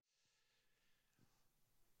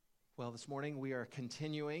Well, this morning we are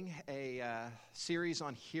continuing a series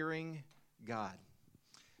on hearing God.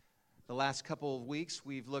 The last couple of weeks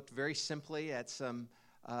we've looked very simply at some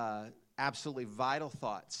absolutely vital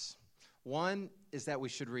thoughts. One is that we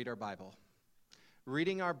should read our Bible.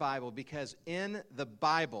 Reading our Bible, because in the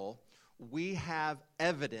Bible we have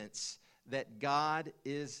evidence that God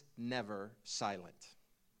is never silent.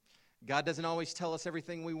 God doesn't always tell us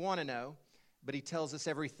everything we want to know, but he tells us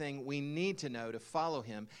everything we need to know to follow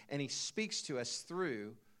him, and he speaks to us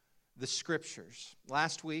through the Scriptures.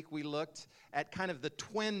 Last week, we looked at kind of the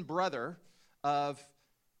twin brother of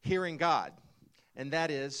hearing God, and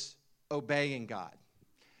that is obeying God.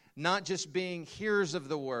 Not just being hearers of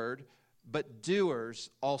the word, but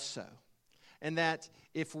doers also. And that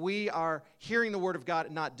if we are hearing the word of God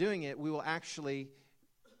and not doing it, we will actually,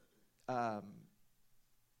 at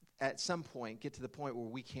some point, get to the point where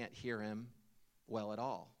we can't hear him well at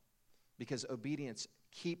all, because obedience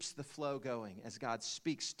keeps the flow going as God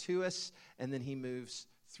speaks to us, and then he moves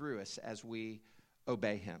through us as we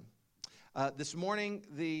obey him. This morning,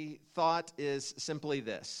 the thought is simply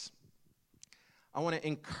this. I want to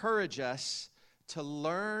encourage us to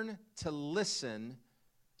learn to listen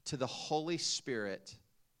to the Holy Spirit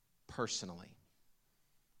personally.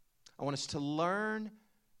 I want us to learn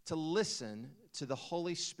to listen to the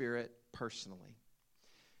Holy Spirit personally.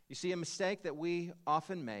 You see, a mistake that we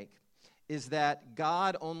often make is that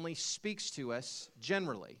God only speaks to us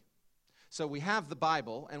generally. So we have the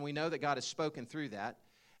Bible, and we know that God has spoken through that.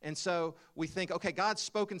 And so we think, okay, God's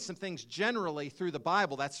spoken some things generally through the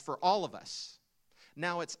Bible. That's for all of us.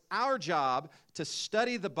 Now it's our job to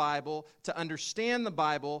study the Bible, to understand the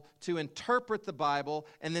Bible, to interpret the Bible,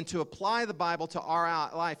 and then to apply the Bible to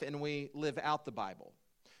our life, and we live out the Bible.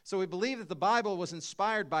 So we believe that the Bible was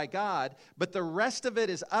inspired by God, but the rest of it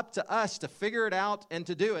is up to us to figure it out and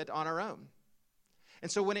to do it on our own. And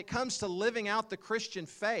so when it comes to living out the Christian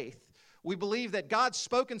faith, we believe that God's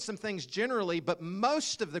spoken some things generally, but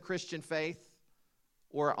most of the Christian faith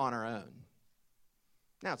were on our own.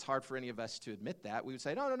 Now, it's hard for any of us to admit that. We would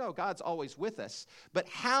say, no, God's always with us. But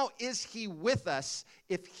how is he with us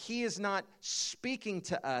if he is not speaking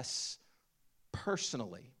to us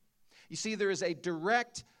personally? You see, there is a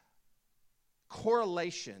direct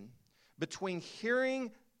correlation between hearing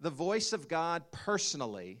the voice of God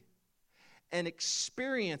personally and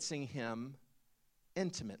experiencing him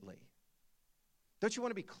intimately. Don't you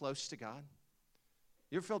want to be close to God?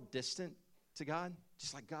 You ever feel distant to God?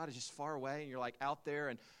 Just like God is just far away and you're like out there,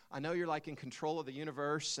 and I know you're like in control of the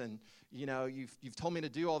universe, and you know you've told me to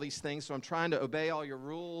do all these things, so I'm trying to obey all your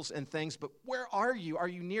rules and things, but where are you? Are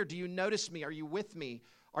you near? Do you notice me? Are you with me?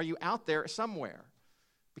 Are you out there somewhere?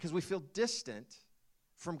 Because we feel distant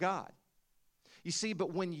from God. You see,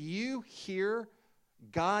 but when you hear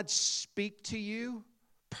God speak to you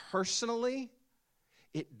personally,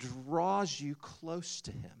 it draws you close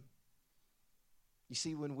to him. You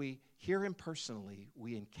see, when we hear him personally,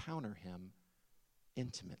 we encounter him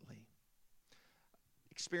intimately.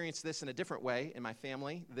 Experienced this in a different way in my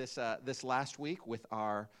family this last week with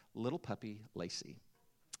our little puppy, Lacey.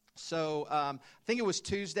 So I think it was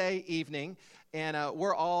Tuesday evening, and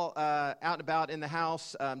we're all out and about in the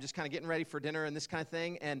house, just kind of getting ready for dinner and this kind of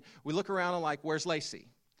thing, and we look around and like, where's Lacey?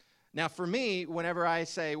 Now, for me, whenever I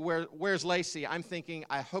say, where's Lacey, I'm thinking,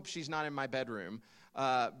 I hope she's not in my bedroom,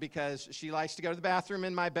 because she likes to go to the bathroom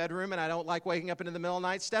in my bedroom, and I don't like waking up into the middle of the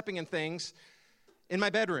night stepping in things in my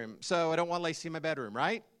bedroom, so I don't want Lacey in my bedroom,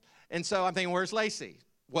 right? And so I'm thinking, where's Lacey?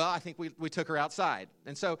 Well, I think we took her outside.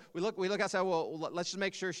 And so we look outside. Well, let's just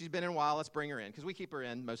make sure she's been in a while. Let's bring her in, because we keep her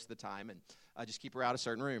in most of the time and just keep her out of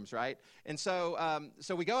certain rooms, right? And so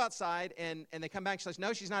we go outside, and they come back. She says,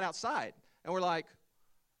 no, she's not outside. And we're like,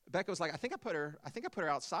 Becca was like, I think I put her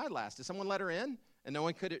outside last. Did someone let her in? And no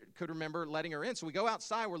one could remember letting her in. So we go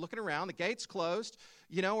outside. We're looking around. The gate's closed.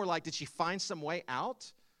 You know, we're like, did she find some way out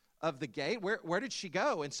of the gate? Where did she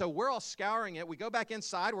go? And so we're all scouring it. We go back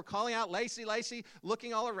inside. We're calling out, Lacey,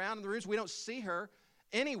 looking all around in the rooms. We don't see her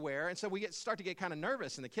anywhere. And so we start to get kind of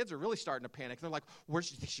nervous, and the kids are really starting to panic. They're like, where do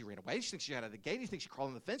you think she ran away? Do you think she got out of the gate? Do you think she crawled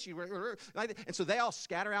on the fence? And so they all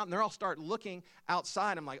scatter out, and they're all start looking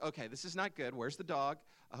outside. I'm like, okay, this is not good. Where's the dog?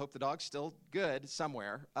 I hope the dog's still good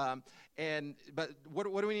somewhere. But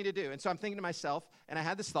what do we need to do? And so I'm thinking to myself, and I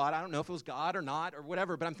had this thought, I don't know if it was God or not or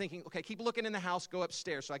whatever, but I'm thinking, okay, keep looking in the house, go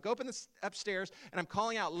upstairs. So I go up upstairs, and I'm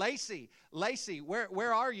calling out, Lacey,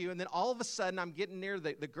 where are you? And then all of a sudden, I'm getting near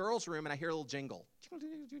the girls' room, and I hear a little jingle.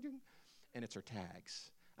 And it's her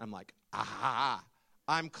tags. I'm like, aha,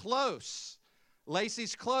 I'm close.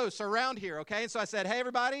 Lacey's close around here, okay? And so I said, hey,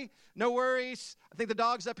 everybody, no worries. I think the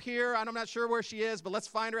dog's up here. I'm not sure where she is, but let's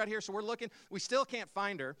find her out here. So we're looking. We still can't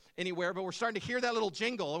find her anywhere, but we're starting to hear that little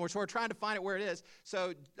jingle, and we're trying to find it where it is.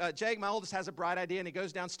 So Jake, my oldest, has a bright idea, and he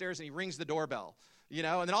goes downstairs, and he rings the doorbell, and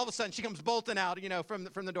then all of a sudden she comes bolting out,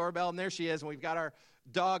 from the doorbell, and there she is, and we've got our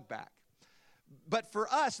dog back. But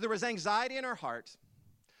for us, there was anxiety in our heart.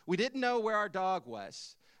 We didn't know where our dog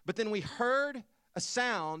was, but then we heard a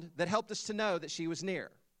sound that helped us to know that she was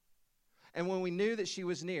near. And when we knew that she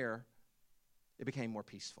was near, it became more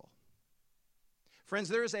peaceful. Friends,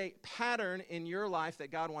 there is a pattern in your life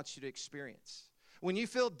that God wants you to experience. When you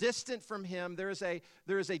feel distant from Him, there is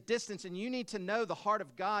a distance, and you need to know the heart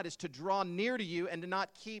of God is to draw near to you and to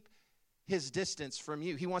not keep His distance from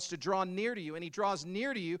you. He wants to draw near to you, and He draws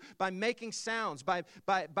near to you by making sounds, by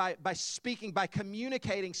speaking, by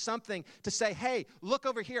communicating something to say, hey, look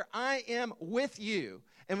over here, I am with you.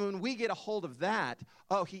 And when we get a hold of that,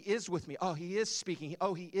 oh, He is with me. Oh, He is speaking.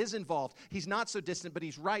 Oh, He is involved. He's not so distant, but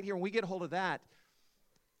He's right here. When we get a hold of that,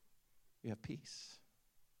 we have peace.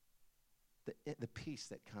 The peace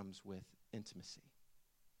that comes with intimacy.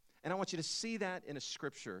 And I want you to see that in a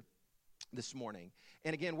scripture this morning.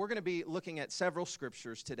 And again, we're going to be looking at several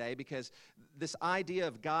scriptures today because this idea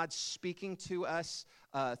of God speaking to us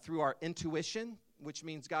through our intuition, which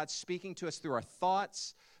means God speaking to us through our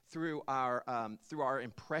thoughts, through our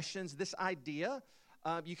impressions, this idea,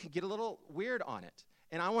 you can get a little weird on it.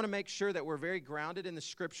 And I want to make sure that we're very grounded in the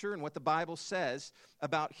Scripture and what the Bible says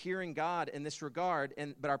about hearing God in this regard.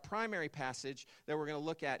 But our primary passage that we're going to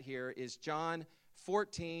look at here is John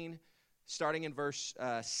 14, starting in verse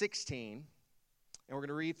 16. And we're going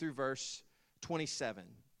to read through verse 27.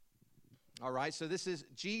 All right, so this is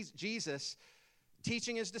Jesus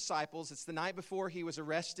teaching His disciples. It's the night before He was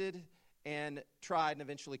arrested and tried and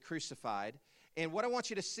eventually crucified. And what I want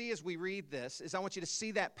you to see as we read this is I want you to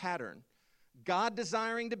see that pattern. God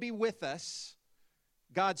desiring to be with us,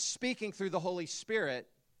 God speaking through the Holy Spirit,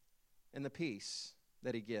 and the peace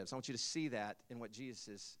that He gives. I want you to see that in what Jesus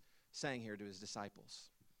is saying here to His disciples.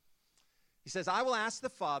 He says, I will ask the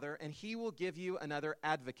Father, and He will give you another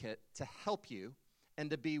advocate to help you and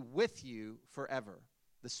to be with you forever,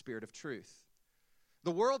 the Spirit of truth.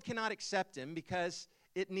 The world cannot accept Him because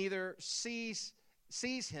it neither sees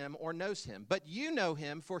Him or knows Him. But you know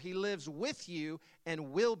Him, for He lives with you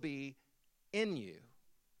and will be in you.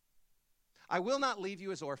 I will not leave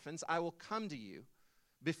you as orphans. I will come to you.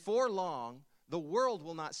 Before long, the world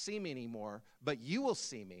will not see me anymore, but you will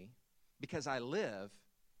see me. Because I live,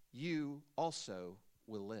 you also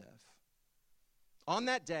will live. On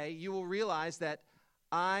that day, you will realize that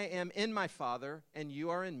I am in my Father, and you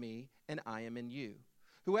are in me, and I am in you.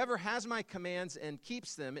 Whoever has my commands and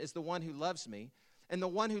keeps them is the one who loves me, and the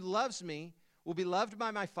one who loves me will be loved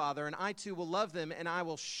by my Father, and I too will love them, and I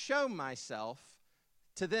will show myself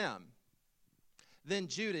to them. Then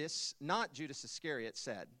Judas, not Judas Iscariot,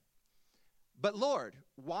 said, But Lord,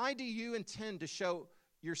 why do you intend to show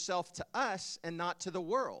yourself to us and not to the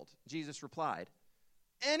world? Jesus replied,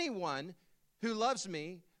 Anyone who loves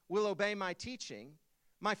me will obey my teaching.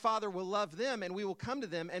 My Father will love them, and we will come to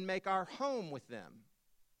them and make our home with them.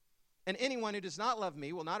 And anyone who does not love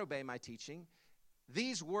me will not obey my teaching.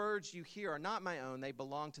 These words you hear are not my own. They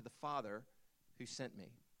belong to the Father who sent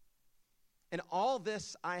me. And all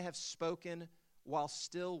this I have spoken while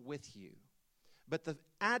still with you. But the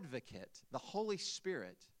advocate, the Holy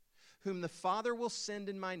Spirit, whom the Father will send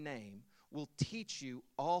in my name, will teach you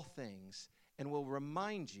all things and will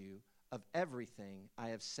remind you of everything I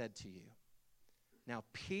have said to you. Now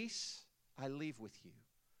peace I leave with you.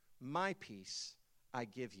 My peace I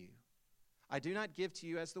give you. I do not give to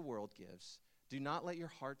you as the world gives. Do not let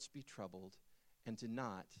your hearts be troubled, and do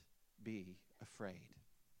not be afraid.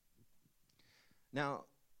 Now,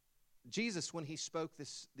 Jesus, when He spoke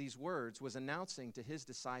these words, was announcing to His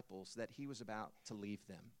disciples that He was about to leave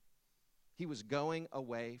them. He was going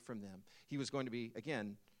away from them. He was going to be,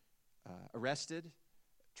 again, arrested,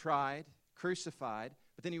 tried, crucified,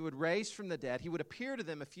 but then He would raise from the dead. He would appear to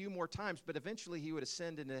them a few more times, but eventually He would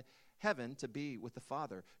ascend into heaven to be with the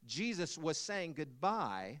Father. Jesus was saying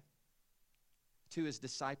goodbye to His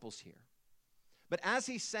disciples here. But as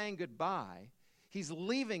He's saying goodbye, He's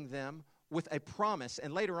leaving them with a promise.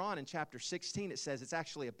 And later on in chapter 16, it says it's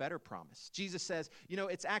actually a better promise. Jesus says,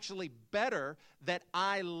 it's actually better that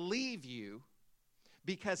I leave you,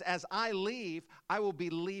 because as I leave, I will be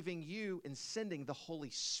leaving you and sending the Holy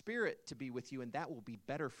Spirit to be with you, and that will be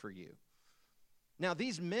better for you. Now,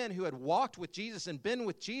 these men who had walked with Jesus and been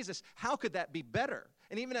with Jesus, how could that be better?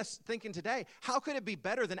 And even us thinking today, how could it be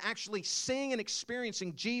better than actually seeing and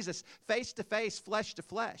experiencing Jesus face to face, flesh to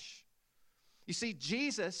flesh? You see,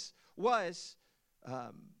 Jesus was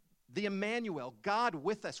the Emmanuel, God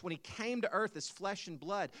with us, when he came to earth as flesh and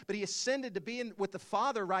blood. But he ascended to be with the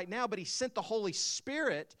Father right now, but he sent the Holy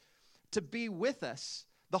Spirit to be with us.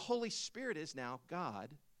 The Holy Spirit is now God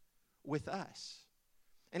with us.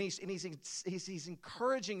 And he's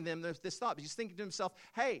encouraging them this thought. But he's thinking to himself,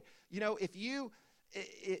 hey, you know, if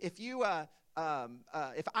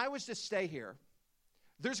I was to stay here,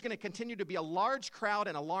 there's going to continue to be a large crowd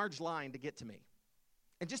and a large line to get to me.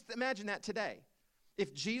 And just imagine that today.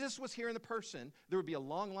 If Jesus was here in the person, there would be a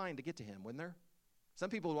long line to get to him, wouldn't there?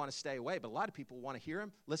 Some people would want to stay away, but a lot of people want to hear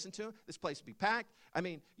him, listen to him. This place would be packed. I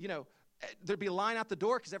mean, you know, there'd be a line out the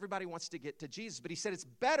door because everybody wants to get to Jesus. But he said it's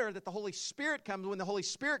better that the Holy Spirit comes. When the Holy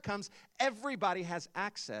Spirit comes, everybody has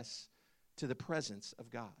access to the presence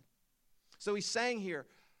of God. So he's saying here,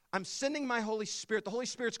 I'm sending my Holy Spirit. The Holy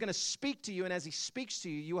Spirit's going to speak to you, and as he speaks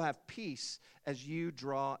to you, you will have peace as you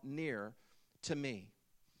draw near to me.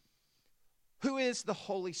 Who is the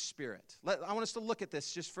Holy Spirit? I want us to look at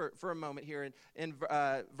this just for a moment here in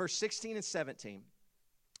verse 16 and 17.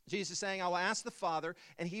 Jesus is saying, I will ask the Father,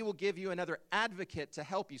 and he will give you another advocate to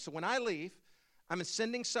help you. So when I leave, I'm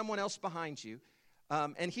sending someone else behind you,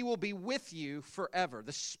 and he will be with you forever,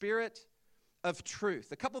 the Spirit of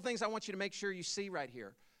truth. A couple things I want you to make sure you see right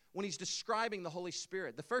here when he's describing the Holy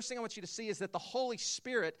Spirit. The first thing I want you to see is that the Holy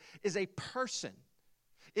Spirit is a person.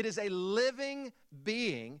 It is a living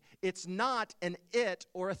being. It's not an it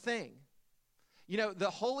or a thing. You know, the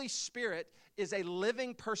Holy Spirit is a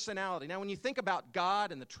living personality. Now, when you think about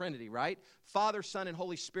God and the Trinity, right? Father, Son, and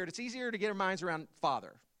Holy Spirit, it's easier to get our minds around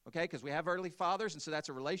Father, okay? Because we have earthly fathers, and so that's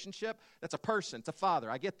a relationship. That's a person. It's a father.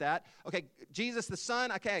 I get that. Okay, Jesus the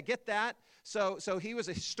Son, okay, I get that. So he was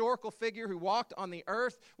a historical figure who walked on the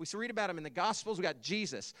earth. We read about him in the Gospels. We got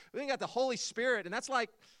Jesus. We then got the Holy Spirit, and that's like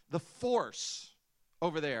the force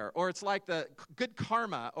over there, or it's like the good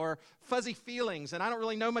karma or fuzzy feelings, and I don't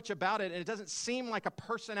really know much about it, and it doesn't seem like a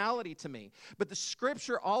personality to me. But the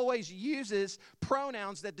Scripture always uses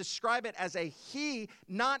pronouns that describe it as a he,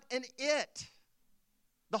 not an it.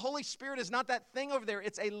 The Holy Spirit is not that thing over there.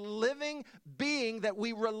 It's a living being that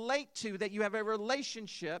we relate to, that you have a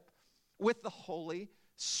relationship with the Holy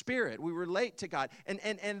Spirit. We relate to God.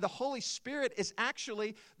 And the Holy Spirit is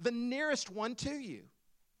actually the nearest one to you.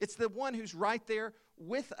 It's the one who's right there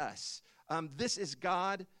with us. This is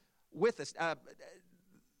God with us.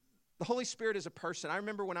 The Holy Spirit is a person. I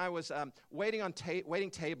remember when I was waiting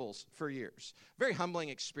tables for years. Very humbling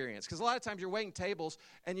experience, because a lot of times you're waiting tables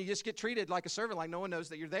and you just get treated like a servant, like no one knows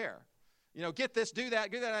that you're there. You know, get this, do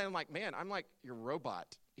that, do that. And I'm like, man, I'm like your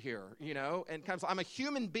robot here, you know. And I'm a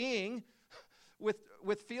human being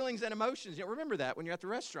with feelings and emotions. You know, remember that when you're at the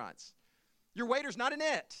restaurants. Your waiter's not an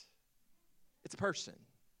it. It's a person.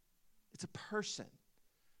 It's a person.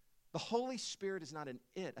 The Holy Spirit is not an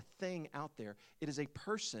it, a thing out there. It is a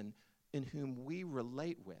person in whom we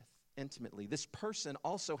relate with intimately. This person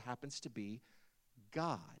also happens to be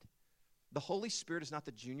God. The Holy Spirit is not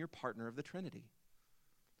the junior partner of the Trinity.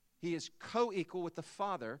 He is co-equal with the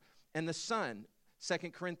Father and the Son.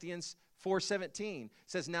 2 Corinthians 4:17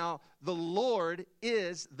 says, now the Lord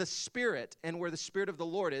is the Spirit, and where the Spirit of the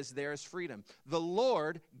Lord is, there is freedom. The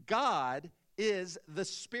Lord, God, is the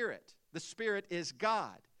Spirit. The Spirit is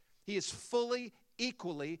God. He is fully,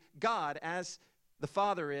 equally God as the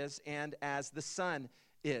Father is and as the Son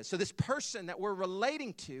is. So this person that we're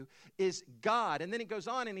relating to is God. And then he goes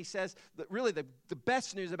on and he says that really the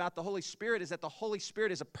best news about the Holy Spirit is that the Holy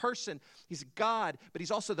Spirit is a person. He's God, but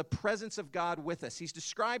he's also the presence of God with us. He's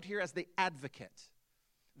described here as the advocate.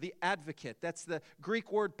 The advocate. That's the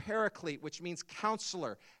Greek word paraclete, which means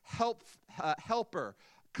counselor, helper,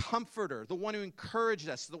 comforter, the one who encourages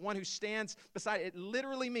us, the one who stands beside. It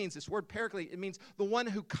literally means, this word paraclete, it means the one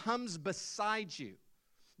who comes beside you,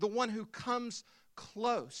 the one who comes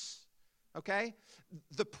close, okay?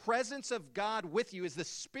 The presence of God with you is the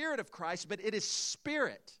Spirit of Christ, but it is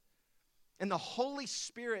Spirit. And the Holy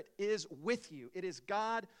Spirit is with you. It is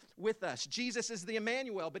God with us. Jesus is the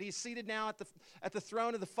Emmanuel, but he's seated now at the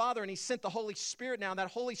throne of the Father, and he sent the Holy Spirit now. That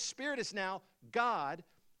Holy Spirit is now God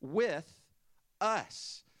with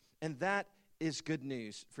us. And that is good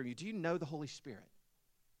news for you. Do you know the Holy Spirit?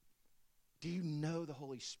 Do you know the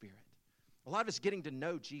Holy Spirit? A lot of us getting to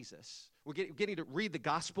know Jesus. We're getting to read the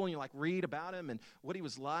gospel, and you like read about him and what he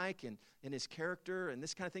was like and his character and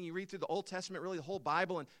this kind of thing. You read through the Old Testament, really the whole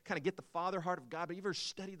Bible, and kind of get the Father heart of God. But you ever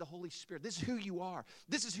studied the Holy Spirit? This is who you are.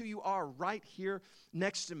 This is who you are right here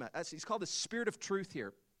next to him. He's called the Spirit of truth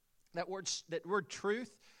here. That word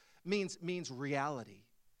truth means reality.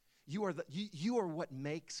 You are what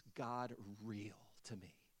makes God real to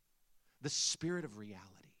me. The Spirit of reality.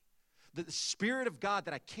 The Spirit of God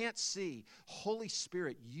that I can't see. Holy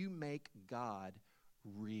Spirit, you make God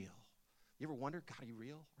real. You ever wonder, God, are you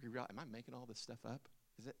real? Are you real? Am I making all this stuff up?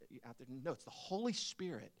 Is it out there? No, it's the Holy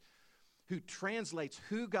Spirit who translates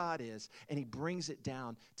who God is, and he brings it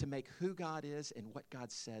down to make who God is and what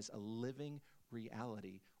God says a living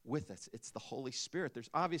reality with us. It's the Holy Spirit. There's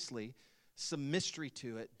obviously some mystery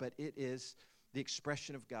to it, but it is the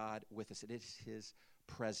expression of God with us. It is his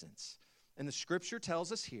presence. And the Scripture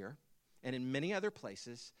tells us here, and in many other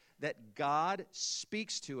places, that God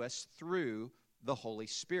speaks to us through the Holy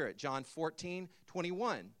Spirit. John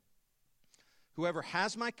 14:21. Whoever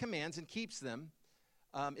has my commands and keeps them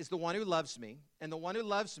is the one who loves me, and the one who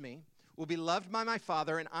loves me will be loved by my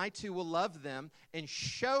Father, and I too will love them and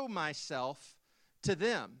show myself to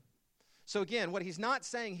them. So again, what he's not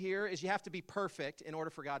saying here is you have to be perfect in order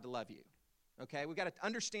for God to love you. Okay, we've got to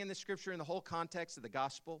understand this scripture in the whole context of the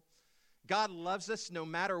gospel. God loves us no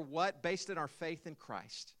matter what, based on our faith in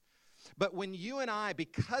Christ. But when you and I,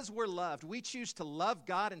 because we're loved, we choose to love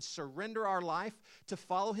God and surrender our life to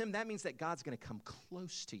follow him, that means that God's going to come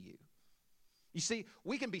close to you. You see,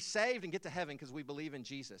 we can be saved and get to heaven because we believe in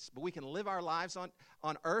Jesus, but we can live our lives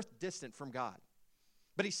on earth distant from God.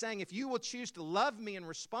 But he's saying, if you will choose to love me in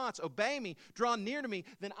response, obey me, draw near to me,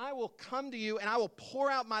 then I will come to you and I will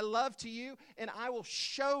pour out my love to you and I will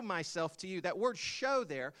show myself to you. That word show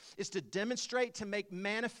there is to demonstrate, to make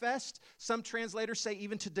manifest. Some translators say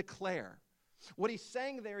even to declare. What he's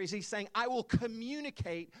saying there is he's saying, I will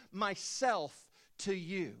communicate myself to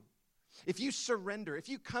you. If you surrender, if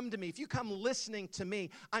you come to me, if you come listening to me,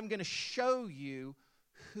 I'm going to show you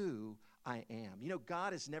who I am. You know,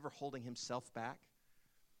 God is never holding himself back.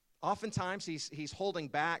 Oftentimes, he's holding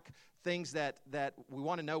back things that we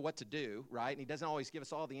want to know what to do, right? And he doesn't always give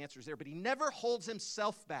us all the answers there, but he never holds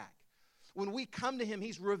himself back. When we come to him,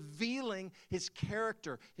 he's revealing his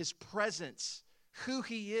character, his presence, who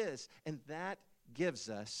he is, and that gives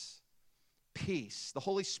us peace. The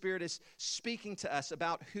Holy Spirit is speaking to us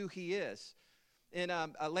about who he is. And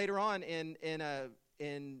later on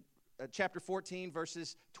in chapter 14,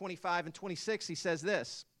 verses 25 and 26, he says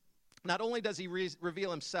this. Not only does he reveal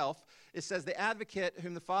himself, it says, the advocate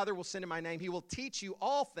whom the Father will send in my name, he will teach you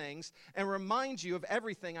all things and remind you of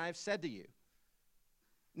everything I have said to you.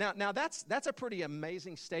 Now that's a pretty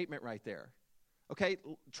amazing statement right there. Okay,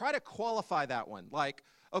 try to qualify that one. Like,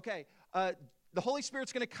 okay, the Holy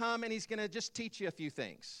Spirit's going to come and he's going to just teach you a few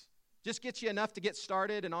things. Just get you enough to get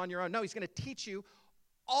started and on your own. No, he's going to teach you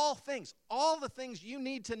all things, all the things you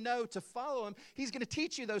need to know to follow him. He's going to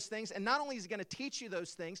teach you those things, and not only is he going to teach you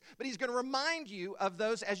those things, but he's going to remind you of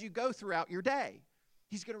those as you go throughout your day.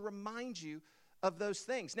 He's going to remind you of those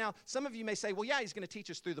things. Now, some of you may say, well, yeah, he's going to teach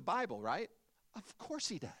us through the Bible, right? Of course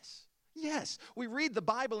he does. Yes, we read the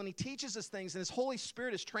Bible and he teaches us things, and his Holy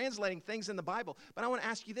Spirit is translating things in the Bible. But I want to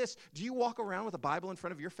ask you this. Do you walk around with a Bible in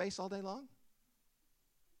front of your face all day long?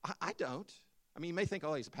 I don't. I mean, you may think,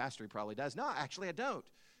 oh, he's a pastor, he probably does. No, actually, I don't.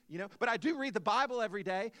 You know, but I do read the Bible every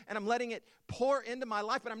day, and I'm letting it pour into my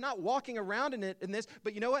life, but I'm not walking around in this.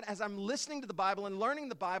 But you know what? As I'm listening to the Bible and learning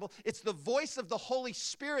the Bible, it's the voice of the Holy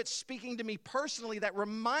Spirit speaking to me personally that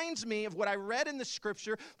reminds me of what I read in the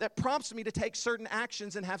Scripture, that prompts me to take certain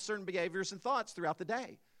actions and have certain behaviors and thoughts throughout the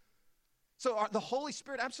day. So the Holy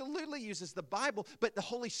Spirit absolutely uses the Bible, but the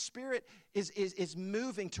Holy Spirit is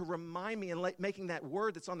moving to remind me and making that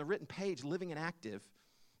word that's on the written page living and active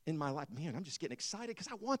in my life. Man, I'm just getting excited because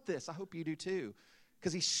I want this. I hope you do too.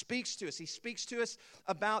 Because he speaks to us. He speaks to us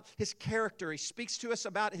about his character. He speaks to us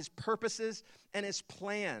about his purposes and his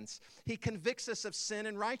plans. He convicts us of sin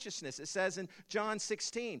and righteousness. It says in John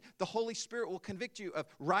 16, the Holy Spirit will convict you of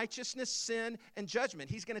righteousness, sin, and judgment.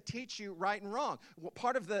 He's going to teach you right and wrong. Well,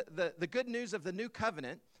 part of the good news of the new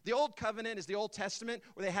covenant, the old covenant is the Old Testament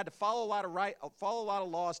where they had to follow a lot of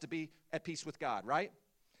laws to be at peace with God, right?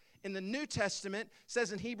 In the New Testament, it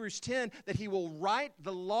says in Hebrews 10 that he will write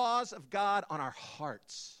the laws of God on our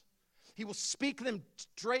hearts. He will speak them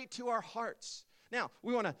straight to our hearts. Now,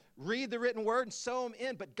 we want to read the written word and sow them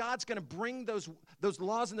in, but God's going to bring those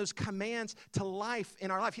laws and those commands to life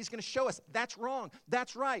in our life. He's going to show us that's wrong,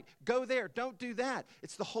 that's right, go there, don't do that.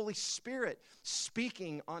 It's the Holy Spirit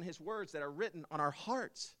speaking on his words that are written on our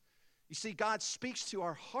hearts. You see, God speaks to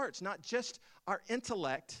our hearts, not just our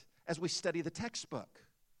intellect as we study the textbook.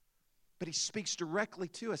 But he speaks directly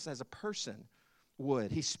to us as a person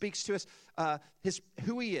would. He speaks to us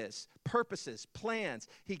who he is, purposes, plans.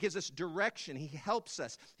 He gives us direction. He helps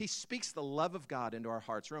us. He speaks the love of God into our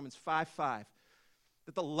hearts. Romans 5:5,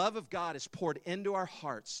 that the love of God is poured into our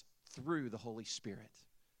hearts through the Holy Spirit.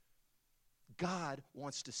 God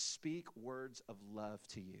wants to speak words of love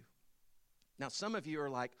to you. Now, some of you are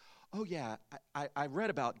like, oh yeah, I read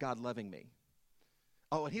about God loving me.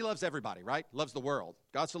 Oh, and he loves everybody, right? Loves the world.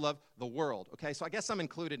 God so loved the world. Okay, so I guess I'm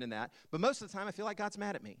included in that. But most of the time, I feel like God's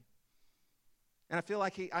mad at me. And I feel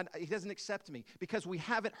like he doesn't accept me because we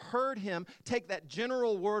haven't heard him take that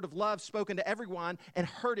general word of love spoken to everyone and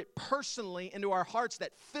heard it personally into our hearts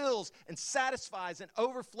that fills and satisfies and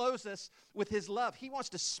overflows us with his love. He wants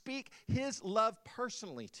to speak his love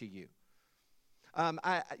personally to you.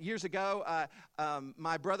 Years ago,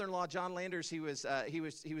 my brother-in-law John Landers, he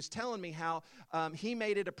was telling me how he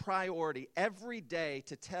made it a priority every day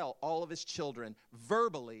to tell all of his children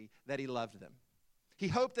verbally that he loved them. He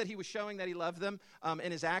hoped that he was showing that he loved them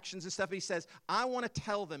in his actions and stuff. He says, I want to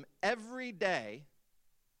tell them every day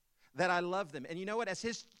that I love them. And you know what? As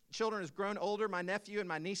his children has grown older, my nephew and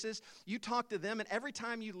my nieces, you talk to them, and every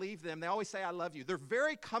time you leave them, they always say, I love you. They're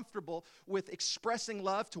very comfortable with expressing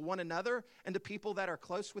love to one another and to people that are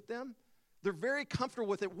close with them. They're very comfortable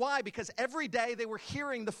with it. Why? Because every day they were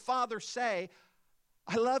hearing the Father say,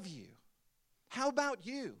 I love you. How about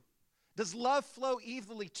you? Does love flow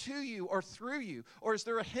easily to you or through you? Or is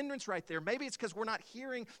there a hindrance right there? Maybe it's because we're not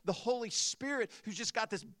hearing the Holy Spirit who's just got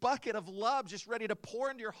this bucket of love just ready to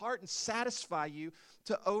pour into your heart and satisfy you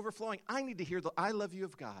to overflowing. I need to hear the I love you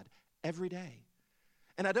of God every day.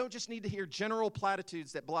 And I don't just need to hear general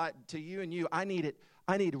platitudes that apply to you and you. I need it.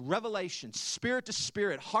 I need revelation, spirit to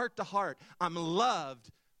spirit, heart to heart. I'm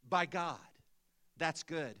loved by God. That's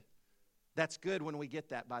good. That's good when we get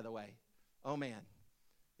that, by the way. Oh, man.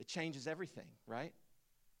 It changes everything, right?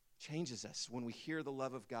 Changes us when we hear the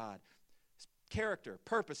love of God. His character,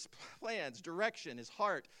 purpose, plans, direction, his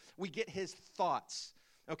heart. We get his thoughts.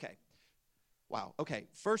 Okay. Wow. Okay.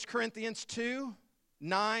 1 Corinthians 2,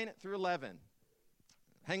 9 through 11.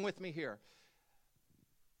 Hang with me here.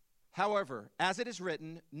 However, as it is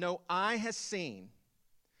written, no eye has seen,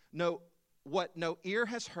 what no ear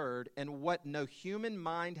has heard, and what no human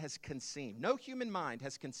mind has conceived. No human mind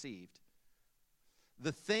has conceived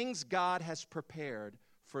the things God has prepared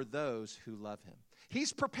for those who love him.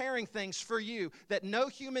 He's preparing things for you that no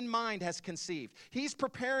human mind has conceived. He's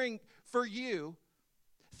preparing for you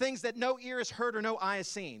things that no ear has heard or no eye has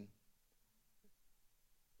seen.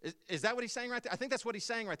 Is that what he's saying right there? I think that's what he's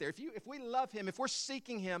saying right there. If we love him, if we're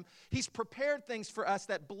seeking him, he's prepared things for us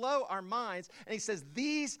that blow our minds. And he says,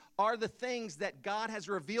 these are the things that God has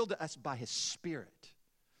revealed to us by his Spirit.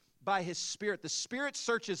 By his Spirit. The Spirit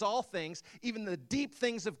searches all things, even the deep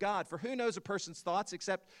things of God. For who knows a person's thoughts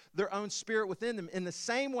except their own spirit within them? In the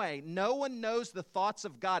same way, no one knows the thoughts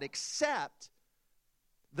of God except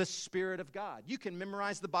the Spirit of God. You can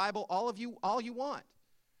memorize the Bible, all you want.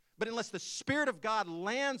 But unless the Spirit of God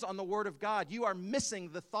lands on the Word of God, you are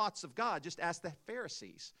missing the thoughts of God. Just ask the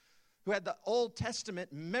Pharisees who had the Old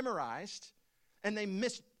Testament memorized, and they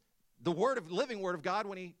missed the living Word of God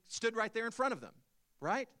when he stood right there in front of them,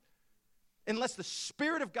 right? Unless the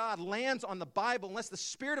Spirit of God lands on the Bible, unless the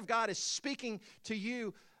Spirit of God is speaking to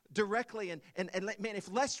you directly, and man,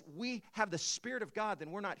 unless we have the Spirit of God,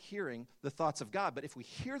 then we're not hearing the thoughts of God. But if we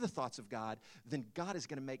hear the thoughts of God, then God is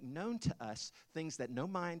going to make known to us things that no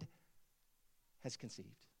mind has conceived,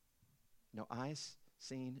 no eyes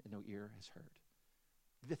seen, and no ear has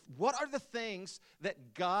heard. What are the things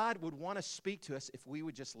that God would want to speak to us if we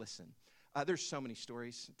would just listen? There's so many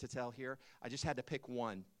stories to tell here. I just had to pick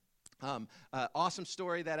one. Awesome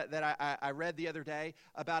story that I read the other day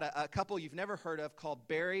about a couple you've never heard of called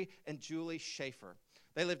Barry and Julie Schaefer.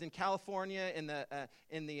 They lived in California in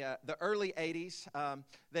the early 80s.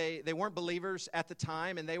 They weren't believers at the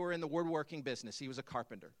time, and they were in the woodworking business. He was a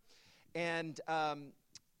carpenter. And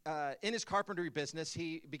in his carpentry business,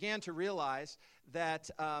 he began to realize that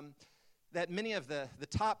many of the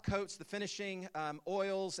top coats, the finishing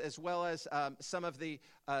oils, as well as some of the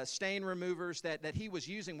stain removers that he was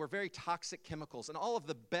using were very toxic chemicals. And all of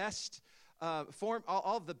the best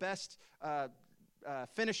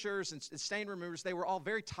finishers and stain removers, they were all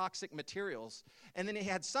very toxic materials. And then he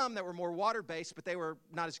had some that were more water-based, but they were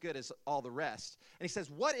not as good as all the rest. And he says,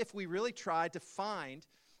 what if we really tried to find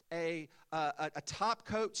a top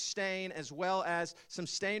coat stain as well as some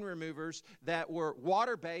stain removers that were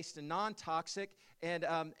water-based and non-toxic and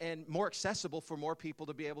more accessible for more people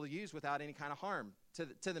to be able to use without any kind of harm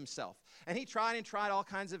to themselves. And he tried all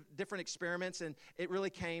kinds of different experiments, and it really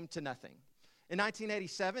came to nothing. In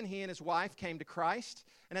 1987, he and his wife came to Christ,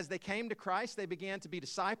 and as they came to Christ, they began to be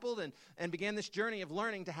discipled and began this journey of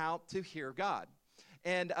learning how to hear God.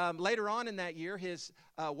 And later on in that year, his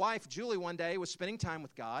wife, Julie, one day was spending time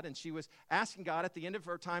with God, and she was asking God at the end of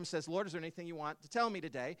her time, says, Lord, is there anything you want to tell me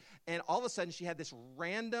today? And all of a sudden, she had this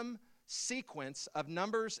random sequence of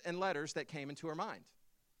numbers and letters that came into her mind.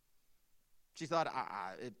 She thought,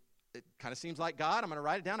 it kind of seems like God. I'm going to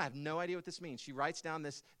write it down. I have no idea what this means. She writes down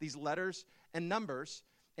these letters and numbers,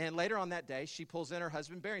 and later on that day, she pulls in her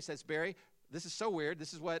husband, Barry, and says, Barry, this is so weird.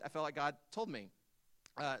 This is what I felt like God told me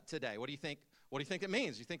today. What do you think? What do you think it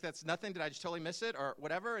means? You think that's nothing? Did I just totally miss it or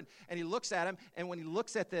whatever? And he looks at him, and when he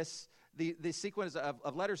looks at this, the sequence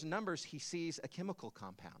of letters and numbers, he sees a chemical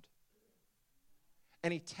compound.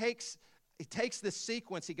 And he takes this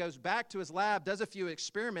sequence, he goes back to his lab, does a few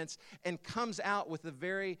experiments, and comes out with the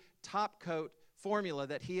very top coat formula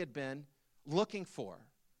that he had been looking for.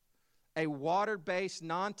 A water-based,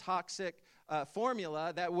 non-toxic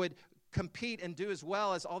formula that would compete and do as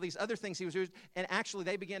well as all these other things he was doing. And actually,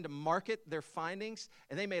 they began to market their findings,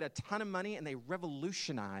 and they made a ton of money, and they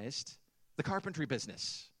revolutionized the carpentry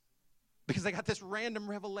business because they got this random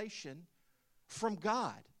revelation from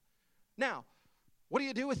God. Now, what do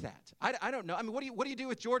you do with that? I don't know. I mean, what do you do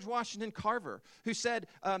with George Washington Carver, who said,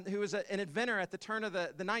 who was an inventor at the turn of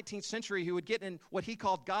the 19th century, who would get in what he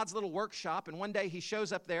called God's little workshop, and one day he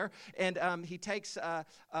shows up there, and he takes a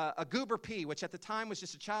goober pea, which at the time was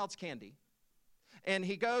just a child's candy, and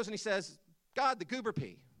he goes and he says, God, the goober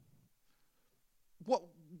pea,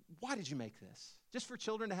 why did you make this? Just for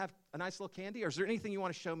children to have a nice little candy, or is there anything you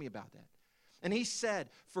want to show me about that? And he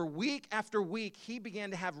said, for week after week, he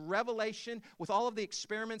began to have revelation with all of the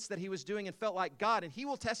experiments that he was doing and felt like God. And he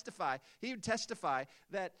would testify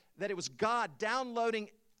that it was God downloading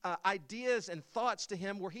ideas and thoughts to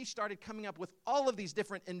him, where he started coming up with all of these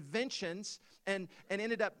different inventions and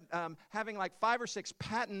ended up having like 5 or 6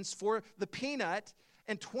 patents for the peanut.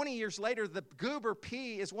 And 20 years later, the goober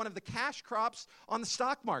pea is one of the cash crops on the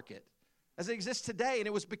stock market as it exists today. And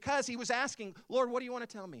it was because he was asking, Lord, what do you want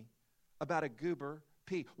to tell me about a goober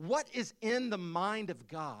pea? What is in the mind of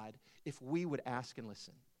God if we would ask and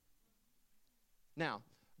listen? Now,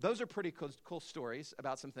 those are pretty cool stories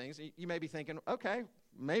about some things. You may be thinking, okay,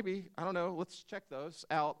 maybe, I don't know, let's check those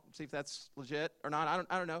out, see if that's legit or not.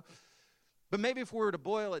 I don't know. But maybe if we were to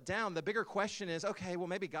boil it down, the bigger question is, okay, well,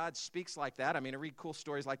 maybe God speaks like that. I mean, I read cool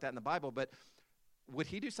stories like that in the Bible, but would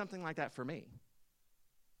he do something like that for me?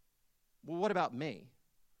 Well, what about me?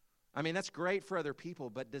 I mean, that's great for other people,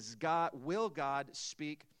 but will God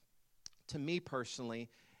speak to me personally?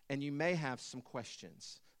 And you may have some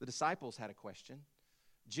questions. The disciples had a question.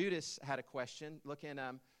 Judas had a question. Look in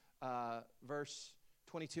verse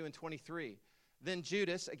 22 and 23. Then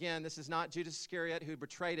Judas, again, this is not Judas Iscariot who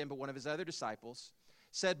betrayed him, but one of his other disciples,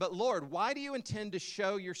 said, but Lord, why do you intend to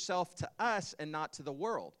show yourself to us and not to the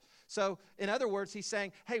world? So, in other words, he's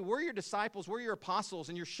saying, hey, we're your disciples, we're your apostles,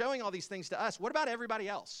 and you're showing all these things to us. What about everybody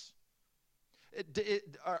else?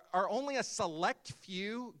 Are only a select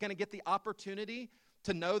few going to get the opportunity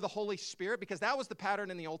to know the Holy Spirit? Because that was the pattern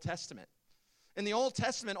in the Old Testament. In the Old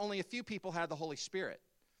Testament, only a few people had the Holy Spirit.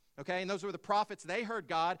 Okay, and those were the prophets. They heard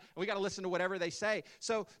God, and we got to listen to whatever they say.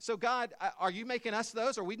 So God, are you making us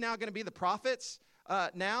those? Are we now going to be the prophets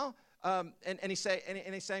now? And he's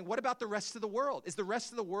saying, what about the rest of the world? Is the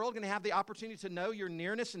rest of the world going to have the opportunity to know your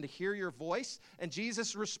nearness and to hear your voice? And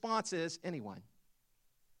Jesus' response is, anyone.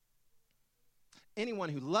 Anyone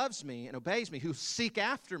who loves me and obeys me, who seek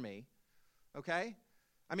after me, okay?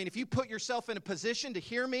 I mean, if you put yourself in a position to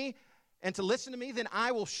hear me and to listen to me, then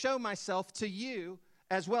I will show myself to you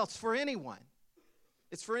as well. It's for anyone.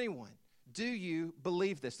 It's for anyone. Do you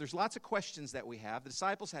believe this? There's lots of questions that we have. The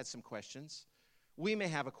disciples had some questions. We may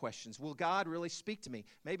have questions. Will God really speak to me?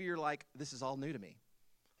 Maybe you're like, this is all new to me.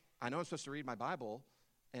 I know I'm supposed to read my Bible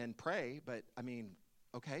and pray, but I mean,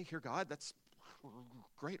 okay, hear God, that's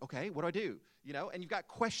great. Okay, what do I do? You know, and you've got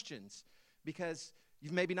questions because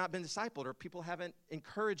you've maybe not been discipled or people haven't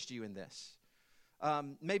encouraged you in this.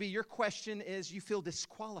 Maybe your question is you feel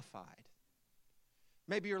disqualified.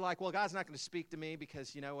 Maybe you're like, well, God's not going to speak to me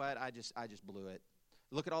because, you know what, I just blew it.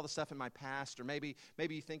 Look at all the stuff in my past. Or maybe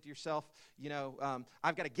you think to yourself, you know,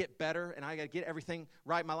 I've got to get better and I got to get everything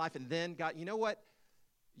right in my life. And then God, you know what?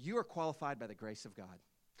 You are qualified by the grace of God.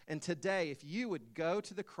 And today, if you would go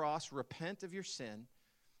to the cross, repent of your sin,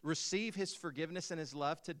 receive his forgiveness and his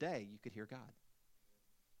love today, you could hear God.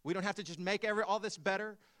 We don't have to just make all this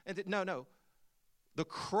better. No. The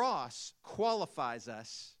cross qualifies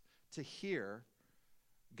us to hear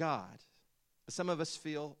God. Some of us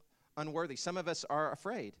feel unworthy. Some of us are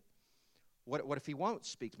afraid. What if he won't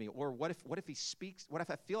speak to me? Or what if he speaks? What if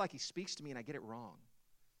I feel like he speaks to me and I get it wrong?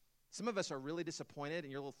 Some of us are really disappointed,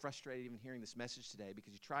 and you're a little frustrated even hearing this message today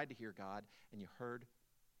because you tried to hear God and you heard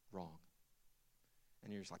wrong.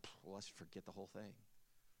 And you're just like, well, let's forget the whole thing.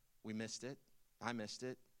 We missed it. I missed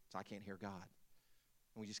it, so I can't hear God.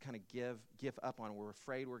 And we just kind of give up on it. We're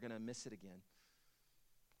afraid we're going to miss it again.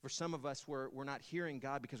 For some of us, we're not hearing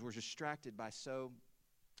God because we're distracted by so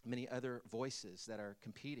many other voices that are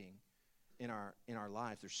competing in our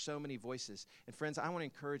lives. There's so many voices. And friends, I want to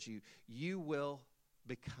encourage you, you will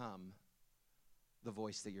become the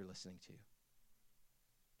voice that you're listening to.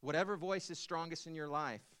 Whatever voice is strongest in your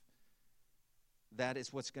life, that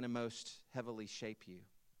is what's going to most heavily shape you.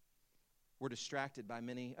 We're distracted by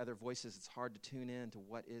many other voices. It's hard to tune in to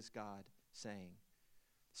what is God saying.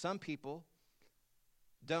 Some people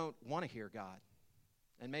don't want to hear God.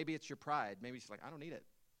 And maybe it's your pride. Maybe it's like, I don't need it.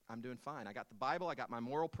 I'm doing fine. I got the Bible. I got my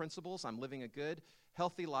moral principles. I'm living a good,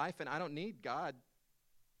 healthy life, and I don't need God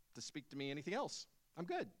to speak to me anything else. I'm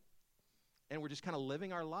good. And we're just kind of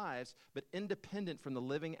living our lives, but independent from the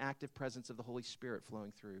living, active presence of the Holy Spirit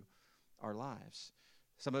flowing through our lives.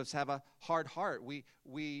 Some of us have a hard heart. We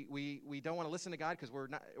don't want to listen to God because we're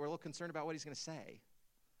a little concerned about what He's going to say,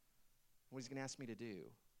 what He's going to ask me to do.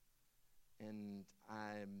 And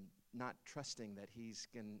I'm not trusting that He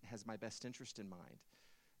has my best interest in mind.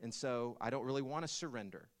 And so I don't really want to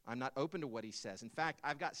surrender. I'm not open to what He says. In fact,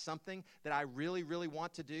 I've got something that I really, really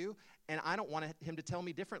want to do, and I don't want Him to tell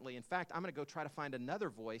me differently. In fact, I'm going to go try to find another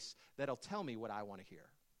voice that'll tell me what I want to hear.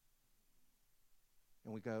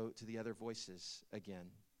 And we go to the other voices again.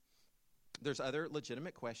 There's other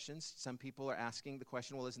legitimate questions. Some people are asking the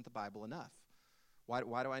question, well, isn't the Bible enough? Why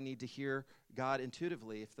do I need to hear God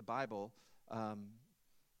intuitively if the Bible,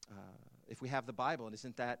 if we have the Bible, and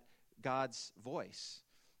isn't that God's voice?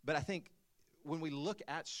 But I think when we look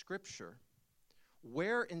at Scripture,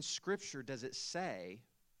 where in Scripture does it say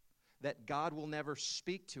that God will never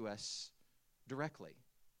speak to us directly?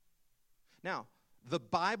 Now, the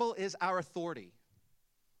Bible is our authority.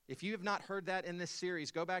 If you have not heard that in this series,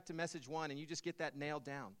 go back to message 1 and you just get that nailed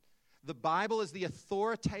down. The Bible is the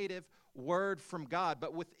authoritative word from God,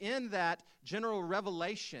 but within that general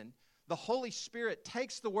revelation, the Holy Spirit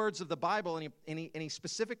takes the words of the Bible and he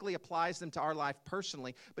specifically applies them to our life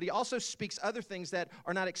personally, but He also speaks other things that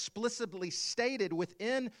are not explicitly stated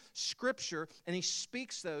within Scripture, and He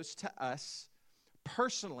speaks those to us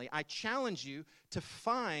personally. I challenge you to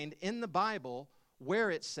find in the Bible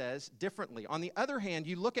where it says differently. On the other hand,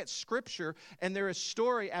 you look at Scripture, and there is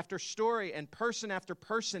story after story and person after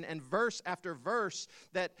person and verse after verse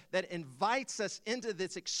that invites us into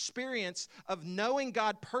this experience of knowing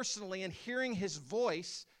God personally and hearing His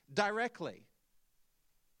voice directly.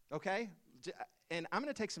 Okay? And I'm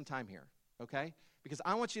going to take some time here, okay? Because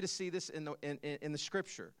I want you to see this in the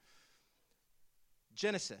Scripture.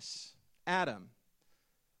 Genesis, Adam,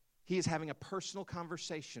 he is having a personal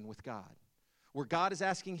conversation with God, where God is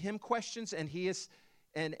asking him questions, and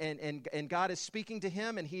and God is speaking to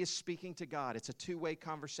him, and he is speaking to God. It's a two-way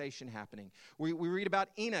conversation happening. We read about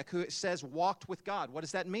Enoch, who it says walked with God. What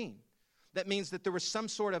does that mean? That means that there was some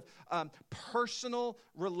sort of personal,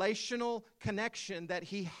 relational connection that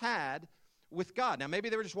he had with God. Now, maybe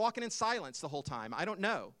they were just walking in silence the whole time. I don't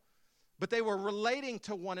know. But they were relating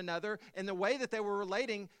to one another, and the way that they were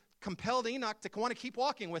relating compelled Enoch to want to keep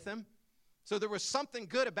walking with him. So there was something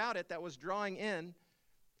good about it that was drawing him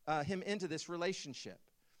into this relationship.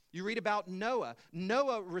 You read about Noah.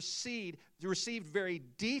 Noah received very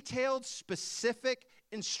detailed, specific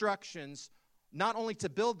instructions, not only to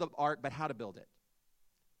build the ark, but how to build it.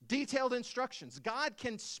 Detailed instructions. God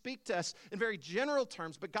can speak to us in very general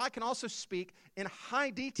terms, but God can also speak in high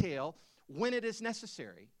detail when it is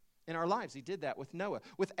necessary in our lives. He did that with Noah.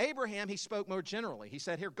 With Abraham, he spoke more generally. He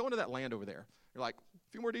said, here, go into that land over there. You're like,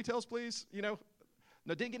 a few more details, please, No,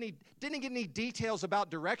 didn't get any details about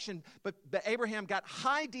direction, but Abraham got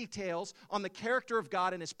high details on the character of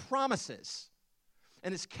God and His promises.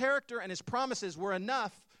 And His character and His promises were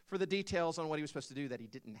enough for the details on what he was supposed to do that he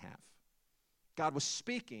didn't have. God was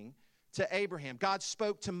speaking to Abraham. God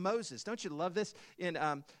spoke to Moses. Don't you love this? In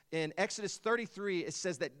Exodus 33, it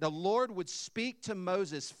says that the Lord would speak to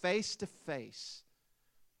Moses face to face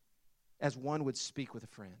as one would speak with a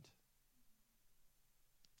friend.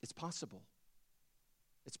 It's possible.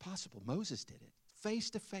 It's possible. Moses did it face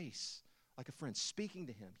to face like a friend, speaking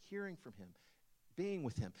to him, hearing from him, being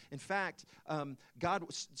with him. In fact, God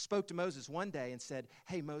spoke to Moses one day and said,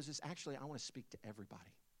 hey, Moses, actually, I want to speak to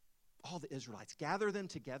everybody. All the Israelites. Gather them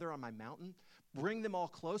together on my mountain. Bring them all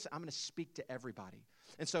close. I'm going to speak to everybody.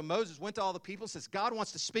 And so Moses went to all the people and says, God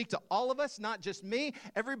wants to speak to all of us, not just me.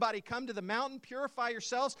 Everybody come to the mountain. Purify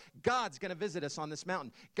yourselves. God's going to visit us on this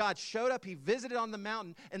mountain. God showed up. He visited on the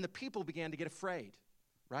mountain, and the people began to get afraid,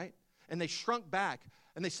 right? And they shrunk back,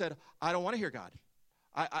 and they said, I don't want to hear God.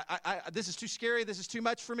 This is too scary. This is too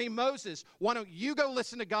much for me. Moses, why don't you go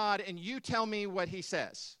listen to God, and you tell me what He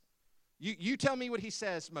says. You tell me what He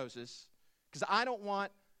says, Moses, because I don't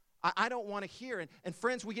want to hear. And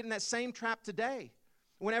friends, we get in that same trap today.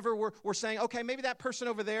 whenever we're saying, okay, maybe that person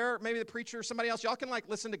over there, maybe the preacher or somebody else, y'all can like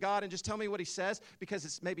listen to God and just tell me what he says,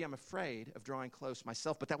 because maybe I'm afraid of drawing close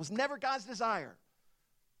myself. But that was never God's desire.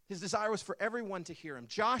 His desire was for everyone to hear him.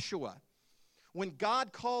 Joshua, when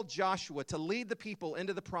God called Joshua to lead the people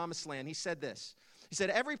into the promised land, he said this. He said,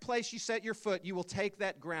 every place you set your foot, you will take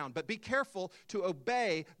that ground. But be careful to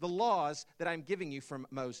obey the laws that I'm giving you from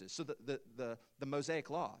Moses. So the Mosaic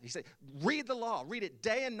law. He said, read the law. Read it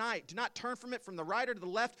day and night. Do not turn from it from the right or to the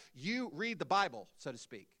left. You read the Bible, so to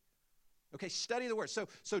speak. Okay, study the word.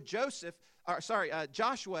 So Joshua,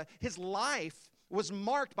 his life was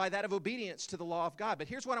marked by that of obedience to the law of God. But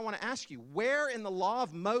here's what I want to ask you. Where in the law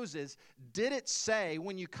of Moses did it say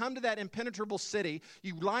when you come to that impenetrable city,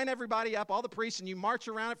 you line everybody up, all the priests, and you march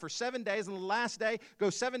around it for 7 days, and the last day, go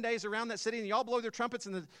 7 days around that city, and you all blow their trumpets,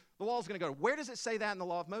 and the wall's going to go. Where does it say that in the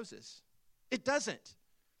law of Moses? It doesn't.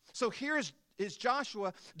 So here is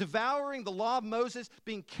Joshua devouring the law of Moses,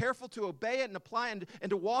 being careful to obey it and apply and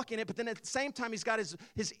to walk in it, but then at the same time he's got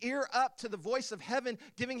his ear up to the voice of heaven,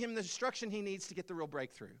 giving him the instruction he needs to get the real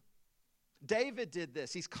breakthrough. David did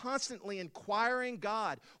this. He's constantly inquiring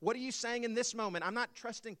God, what are you saying in this moment? I'm not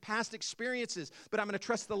trusting past experiences, but I'm going to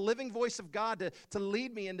trust the living voice of God to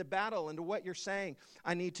lead me into battle, into what you're saying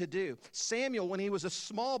I need to do. Samuel, when he was a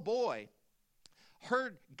small boy,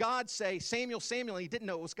 heard God say, Samuel, Samuel, and he didn't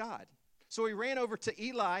know it was God. So he ran over to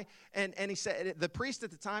Eli, and he said, the priest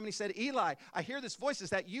at the time, and he said, Eli, I hear this voice. Is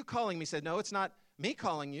that you calling me? He said, no, it's not me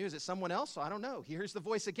calling you. Is it someone else? So I don't know. He hears the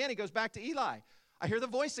voice again. He goes back to Eli. I hear the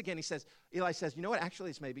voice again. Eli says, you know what?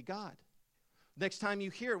 Actually, it's maybe God. Next time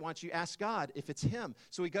you hear it, why don't you ask God if it's him?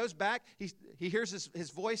 So he goes back. He hears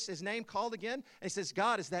his voice, his name called again, and he says,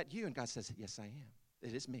 God, is that you? And God says, yes, I am.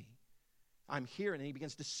 It is me. I'm here. And he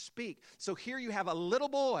begins to speak. So here you have a little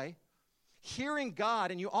boy hearing God,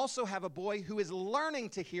 and you also have a boy who is learning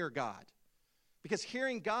to hear God. Because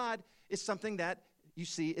hearing God is something that you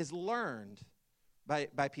see is learned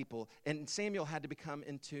by people. And Samuel had to become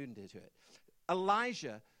in tune to it.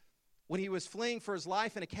 Elijah, when he was fleeing for his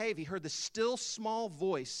life in a cave, he heard the still small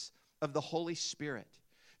voice of the Holy Spirit.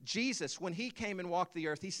 Jesus, when he came and walked the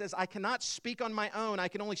earth, he says, I cannot speak on my own. I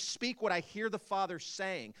can only speak what I hear the Father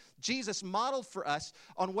saying. Jesus modeled for us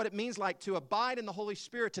on what it means like to abide in the Holy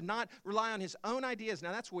Spirit, to not rely on his own ideas.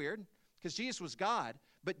 Now that's weird, because Jesus was God,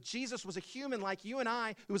 but Jesus was a human like you and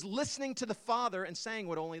I, who was listening to the Father and saying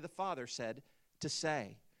what only the Father said to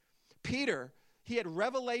say. Peter, he had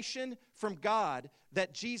revelation from God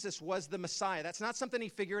that Jesus was the Messiah. That's not something he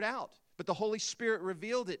figured out, but the Holy Spirit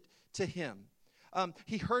revealed it to him.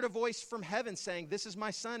 He heard a voice from heaven saying, this is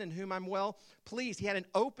my son in whom I'm well pleased. He had an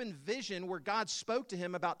open vision where God spoke to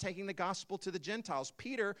him about taking the gospel to the Gentiles.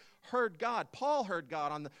 Peter heard God. Paul heard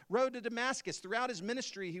God on the road to Damascus. Throughout his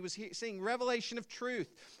ministry, he was seeing revelation of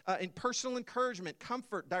truth, in personal encouragement,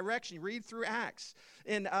 comfort, direction. You read through Acts.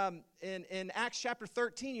 In Acts chapter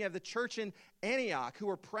 13, you have the church in Antioch who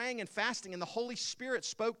were praying and fasting, and the Holy Spirit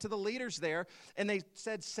spoke to the leaders there, and they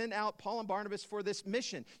said, send out Paul and Barnabas for this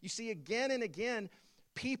mission. You see again and again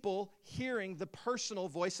people hearing the personal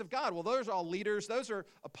voice of God. Well, those are all leaders. Those are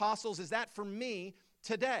apostles. Is that for me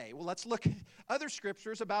today? Well, let's look at other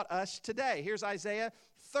scriptures about us today. Here's Isaiah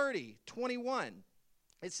 30:21.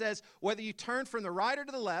 It says, whether you turn from the right or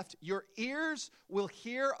to the left, your ears will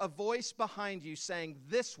hear a voice behind you saying,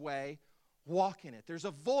 this way, walk in it. There's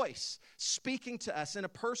a voice speaking to us in a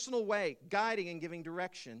personal way, guiding and giving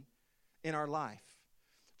direction in our life.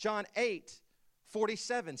 John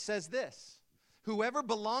 8:47 says this, whoever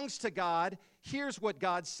belongs to God hears what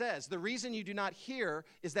God says. The reason you do not hear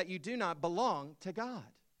is that you do not belong to God.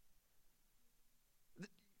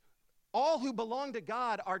 All who belong to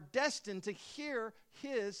God are destined to hear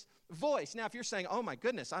his voice. Now, if you're saying, oh my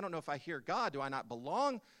goodness, I don't know if I hear God, do I not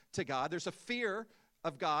belong to God? There's a fear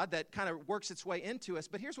of God that kind of works its way into us.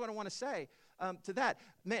 But here's what I want to say to that.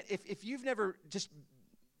 Man, if you've never just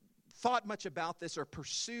thought much about this or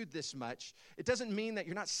pursued this much, it doesn't mean that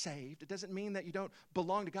you're not saved. It doesn't mean that you don't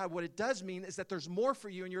belong to God. What it does mean is that there's more for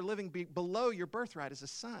you and you're living below your birthright as a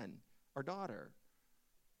son or daughter.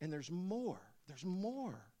 And there's more. There's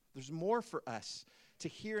more. There's more for us to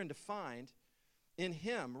hear and to find in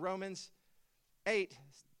him. Romans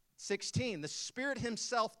 8:16. The Spirit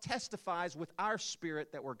himself testifies with our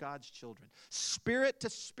spirit that we're God's children. Spirit to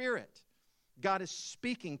spirit, God is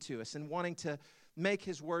speaking to us and wanting to make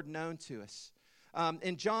his word known to us.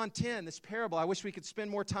 In John 10, this parable, I wish we could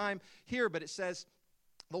spend more time here, but it says,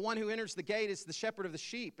 the one who enters the gate is the shepherd of the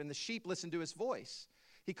sheep, and the sheep listen to his voice.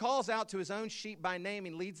 He calls out to his own sheep by name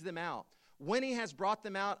and leads them out. When he has brought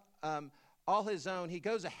them out, all his own, he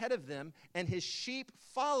goes ahead of them, and his sheep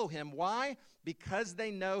follow him. Why? Because they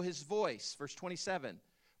know his voice. Verse 27.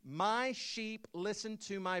 My sheep listen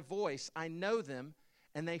to my voice. I know them,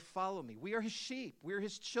 and they follow me. We are his sheep. We are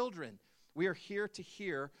his children. We are here to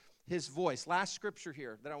hear his voice. Last scripture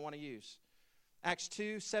here that I want to use. Acts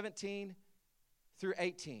 2:17 through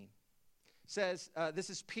 18 says, this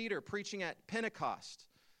is Peter preaching at Pentecost.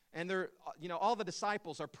 And all the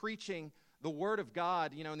disciples are preaching the word of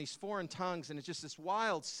God, in these foreign tongues. And it's just this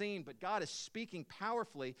wild scene. But God is speaking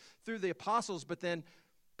powerfully through the apostles. But then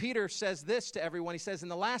Peter says this to everyone. He says, in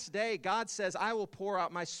the last day, God says, I will pour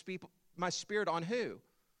out my spirit on who?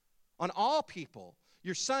 On all people.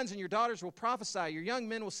 Your sons and your daughters will prophesy. Your young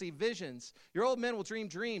men will see visions. Your old men will dream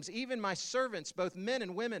dreams. Even my servants, both men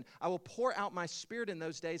and women, I will pour out my spirit in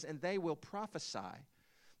those days, and they will prophesy.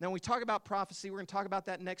 Now, when we talk about prophecy, we're going to talk about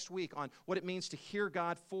that next week on what it means to hear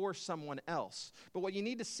God for someone else. But what you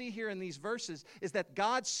need to see here in these verses is that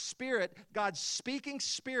God's Spirit, God's speaking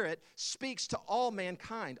Spirit, speaks to all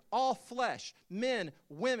mankind, all flesh, men,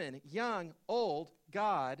 women, young, old.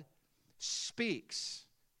 God speaks.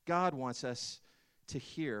 God wants us to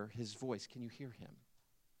hear his voice. Can you hear him?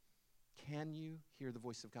 Can you hear the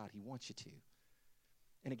voice of God? He wants you to.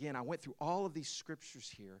 And again, I went through all of these scriptures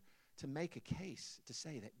here to make a case to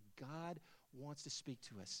say that God wants to speak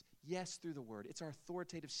to us. Yes, through the word. It's our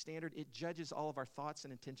authoritative standard. It judges all of our thoughts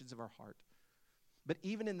and intentions of our heart. But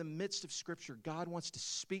even in the midst of Scripture, God wants to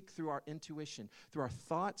speak through our intuition, through our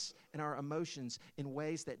thoughts and our emotions in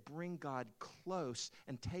ways that bring God close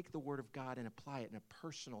and take the Word of God and apply it in a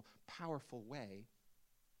personal, powerful way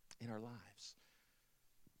in our lives.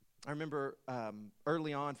 I remember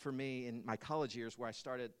early on for me in my college years where I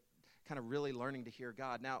started kind of really learning to hear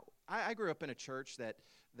God. Now, I grew up in a church that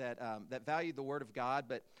valued the Word of God,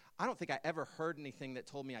 but I don't think I ever heard anything that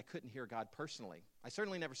told me I couldn't hear God personally. I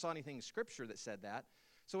certainly never saw anything in Scripture that said that.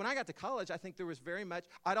 So when I got to college, I think there was very much,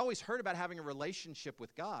 I'd always heard about having a relationship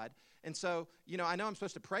with God. And so, I know I'm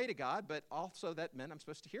supposed to pray to God, but also that meant I'm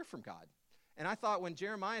supposed to hear from God. And I thought when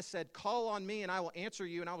Jeremiah said, call on me and I will answer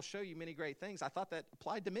you and I will show you many great things, I thought that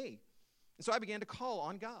applied to me. And so I began to call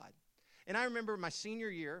on God. And I remember my senior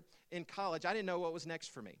year in college, I didn't know what was next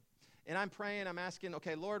for me. And I'm praying, I'm asking,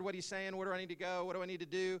 okay, Lord, what are you saying? Where do I need to go? What do I need to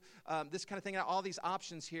do? This kind of thing, all these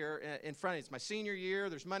options here in front of me. It's my senior year,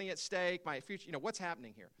 there's money at stake, my future, what's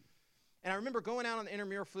happening here? And I remember going out on the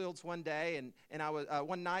intramural fields one day, and I was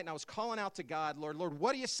one night, and I was calling out to God, Lord,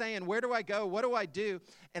 what are you saying? Where do I go? What do I do?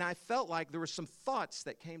 And I felt like there were some thoughts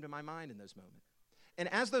that came to my mind in those moments.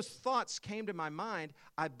 And as those thoughts came to my mind,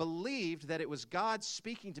 I believed that it was God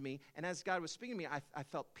speaking to me. And as God was speaking to me, I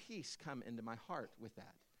felt peace come into my heart with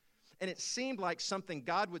that. And it seemed like something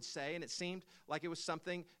God would say, and it seemed like it was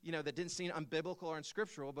something, that didn't seem unbiblical or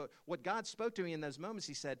unscriptural. But what God spoke to me in those moments,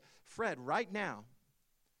 he said, Fred, right now,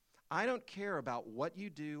 I don't care about what you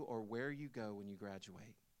do or where you go when you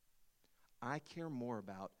graduate. I care more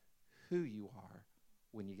about who you are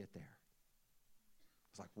when you get there. I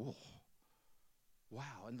was like, whoa.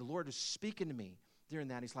 Wow. And the Lord was speaking to me during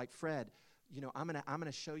that. He's like, Fred, I'm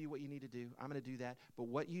gonna show you what you need to do. I'm gonna do that. But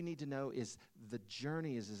what you need to know is the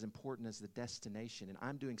journey is as important as the destination. And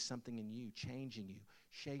I'm doing something in you, changing you,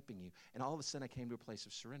 shaping you. And all of a sudden I came to a place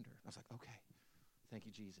of surrender. I was like, okay, thank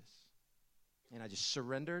you, Jesus. And I just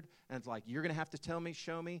surrendered. And it's like, you're gonna have to tell me,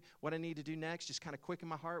 show me what I need to do next. Just kind of quicken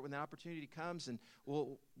my heart when the opportunity comes, and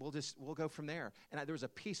we'll go from there. And there was a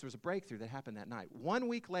peace, there was a breakthrough that happened that night. 1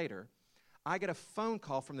 week later, I get a phone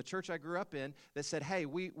call from the church I grew up in that said, hey,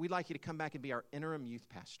 we'd like you to come back and be our interim youth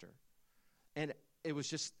pastor. And it was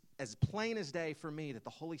just as plain as day for me that the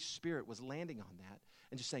Holy Spirit was landing on that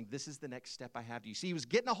and just saying, this is the next step I have to you. See, he was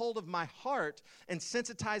getting a hold of my heart and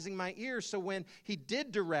sensitizing my ears, so when he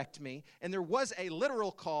did direct me and there was a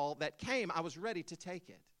literal call that came, I was ready to take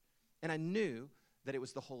it. And I knew that it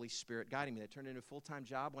was the Holy Spirit guiding me. That turned into a full-time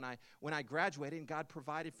job when I graduated, and God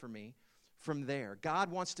provided for me from there. God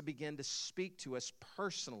wants to begin to speak to us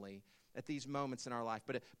personally at these moments in our life.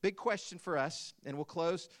 But a big question for us, and we'll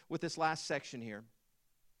close with this last section here,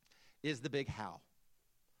 is the big how.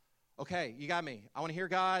 Okay, you got me. I want to hear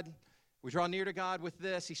God. We draw near to God with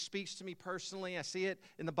this. He speaks to me personally. I see it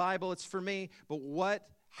in the Bible. It's for me. But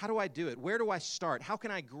how do I do it? Where do I start? How can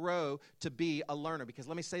I grow to be a learner? Because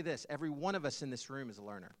let me say this, every one of us in this room is a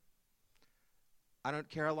learner. I don't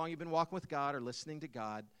care how long you've been walking with God or listening to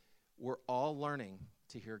God. We're all learning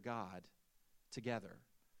to hear God together.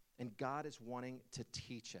 And God is wanting to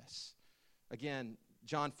teach us. Again,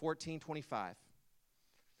 John 14:25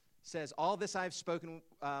 says, all this I have spoken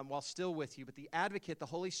while still with you, but the advocate, the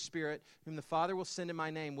Holy Spirit, whom the Father will send in my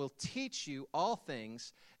name, will teach you all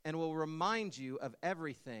things and will remind you of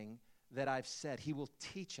everything that I've said. He will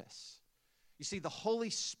teach us. You see, the Holy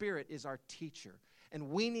Spirit is our teacher. And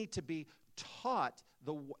we need to be taught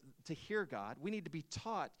to hear God. We need to be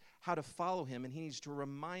taught how to follow him, and he needs to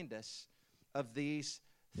remind us of these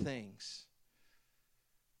things.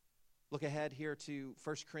 Look ahead here to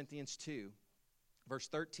 1 Corinthians 2, verse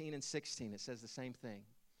 13 and 16. It says the same thing.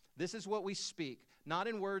 This is what we speak, not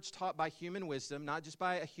in words taught by human wisdom, not just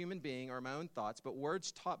by a human being or my own thoughts, but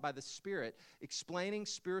words taught by the Spirit, explaining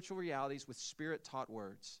spiritual realities with Spirit-taught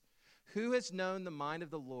words. Who has known the mind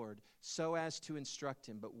of the Lord so as to instruct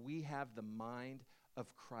him? But we have the mind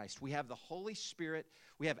of Christ. We have the Holy Spirit.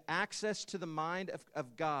 We have access to the mind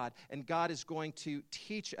of God, and God is going to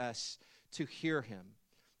teach us to hear him.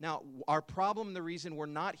 Now, our problem, the reason we're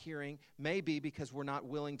not hearing, may be because we're not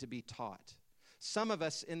willing to be taught. Some of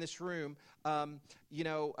us in this room,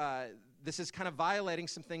 this is kind of violating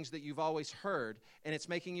some things that you've always heard, and it's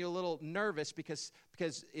making you a little nervous because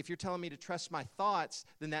if you're telling me to trust my thoughts,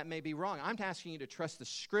 then that may be wrong. I'm asking you to trust the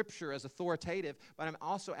Scripture as authoritative, but I'm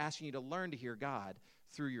also asking you to learn to hear God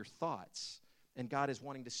through your thoughts. And God is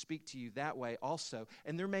wanting to speak to you that way also.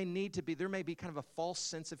 And there may be kind of a false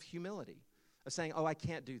sense of humility, of saying, oh, I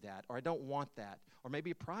can't do that, or I don't want that, or maybe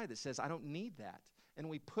a pride that says, I don't need that, and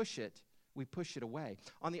we push it away.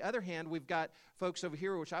 On the other hand, we've got folks over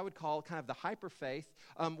here, which I would call kind of the hyper faith,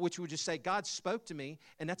 which would just say, God spoke to me,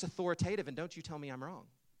 and that's authoritative, and don't you tell me I'm wrong.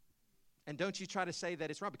 And don't you try to say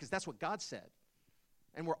that it's wrong, because that's what God said.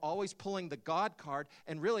 And we're always pulling the God card,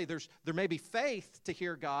 and really there may be faith to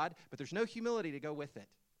hear God, but there's no humility to go with it.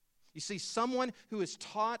 You see, someone who is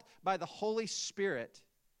taught by the Holy Spirit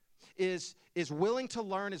is willing to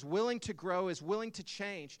learn, is willing to grow, is willing to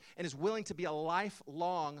change, and is willing to be a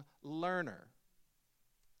lifelong learner.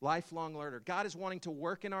 Lifelong learner. God is wanting to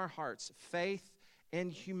work in our hearts faith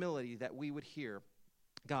and humility that we would hear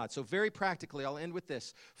God. So very practically, I'll end with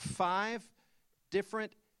this. 5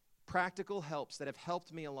 different practical helps that have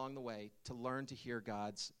helped me along the way to learn to hear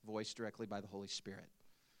God's voice directly by the Holy Spirit.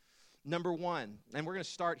 Number 1, and we're going to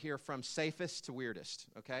start here from safest to weirdest,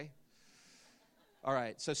 okay? All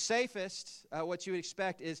right, so safest, what you would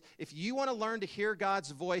expect is if you want to learn to hear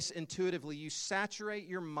God's voice intuitively, you saturate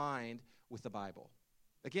your mind with the Bible.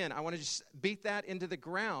 Again, I want to just beat that into the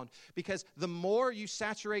ground because the more you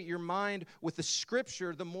saturate your mind with the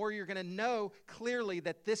Scripture, the more you're going to know clearly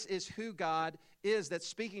that this is who God is that's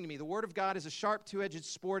speaking to me. The Word of God is a sharp two-edged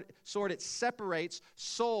sword. It separates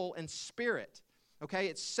soul and spirit. Okay,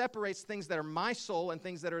 it separates things that are my soul and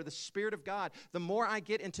things that are the Spirit of God. The more I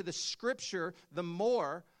get into the Scripture, the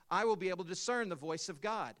more I will be able to discern the voice of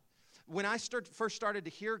God. When I first started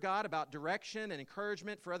to hear God about direction and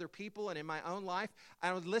encouragement for other people and in my own life,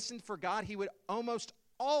 I would listen for God. He would almost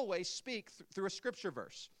always speak through a Scripture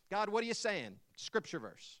verse. God, what are you saying? Scripture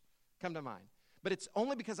verse. Come to mind. But it's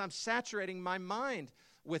only because I'm saturating my mind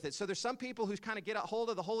with it. So there's some people who kind of get a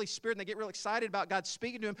hold of the Holy Spirit and they get real excited about God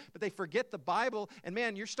speaking to them, but they forget the Bible. And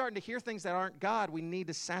man, you're starting to hear things that aren't God. We need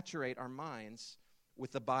to saturate our minds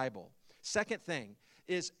with the Bible. Second thing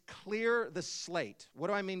is clear the slate. What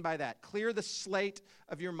do I mean by that? Clear the slate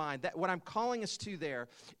of your mind. What I'm calling us to there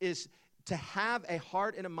is to have a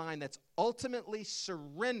heart and a mind that's ultimately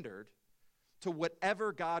surrendered to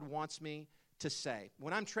whatever God wants me to say.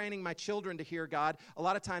 When I'm training my children to hear God, a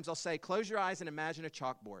lot of times I'll say, close your eyes and imagine a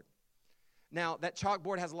chalkboard. Now, that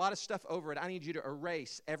chalkboard has a lot of stuff over it. I need you to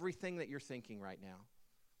erase everything that you're thinking right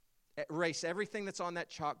now. Erase everything that's on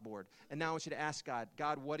that chalkboard. And now I want you to ask God,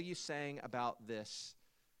 God, what are you saying about this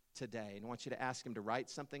today? And I want you to ask him to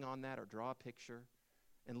write something on that or draw a picture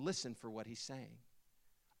and listen for what he's saying.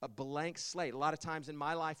 A blank slate. A lot of times in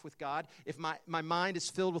my life with God, if my mind is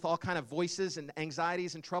filled with all kind of voices and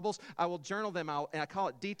anxieties and troubles, I will journal them out, and I call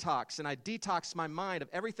it detox, and I detox my mind of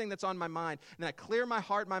everything that's on my mind, and I clear my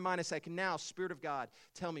heart, my mind, and say, now, Spirit of God,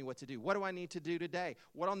 tell me what to do. What do I need to do today?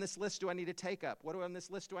 What on this list do I need to take up? What on this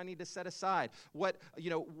list do I need to set aside? Who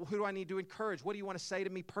do I need to encourage? What do you want to say to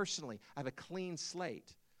me personally? I have a clean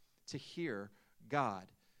slate to hear God.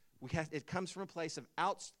 It comes from a place of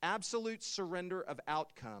absolute surrender of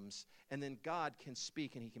outcomes, and then God can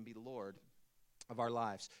speak and he can be Lord of our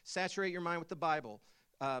lives. Saturate your mind with the Bible.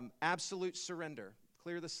 Absolute surrender.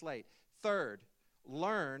 Clear the slate. Third,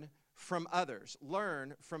 learn from others.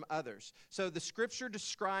 Learn from others. So the Scripture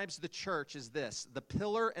describes the church as this, the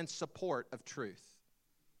pillar and support of truth.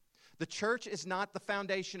 The church is not the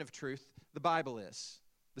foundation of truth. The Bible is.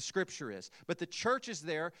 The Scripture is. But the church is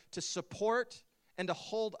there to support and to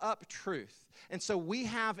hold up truth. And so we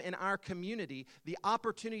have in our community the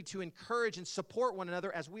opportunity to encourage and support one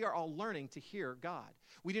another as we are all learning to hear God.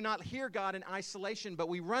 We do not hear God in isolation, but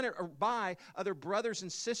we run it by other brothers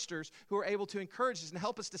and sisters who are able to encourage us and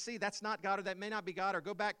help us to see that's not God or that may not be God or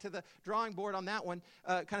go back to the drawing board on that one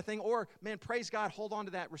kind of thing. Or, man, praise God, hold on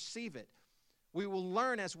to that, receive it. We will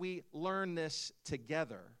learn as we learn this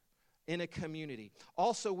together in a community.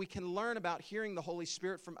 Also, we can learn about hearing the Holy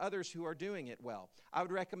Spirit from others who are doing it well. I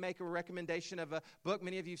would make a recommendation of a book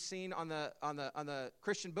many of you have seen on the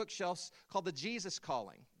Christian bookshelves called The Jesus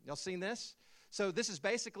Calling. Y'all seen this? So this is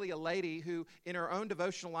basically a lady who, in her own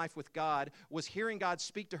devotional life with God, was hearing God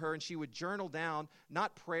speak to her, and she would journal down,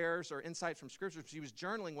 not prayers or insight from Scripture, but she was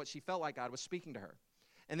journaling what she felt like God was speaking to her.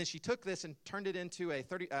 And then she took this and turned it into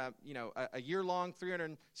a year-long,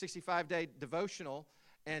 365-day devotional,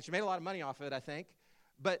 and she made a lot of money off of it, I think.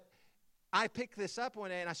 But I picked this up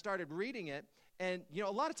one day, and I started reading it, and, a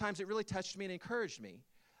lot of times it really touched me and encouraged me.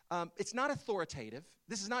 It's not authoritative.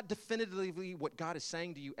 This is not definitively what God is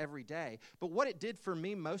saying to you every day. But what it did for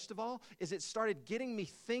me most of all is it started getting me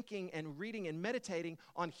thinking and reading and meditating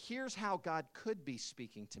on here's how God could be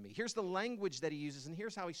speaking to me. Here's the language that he uses, and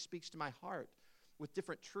here's how he speaks to my heart with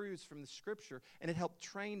different truths from the Scripture. And it helped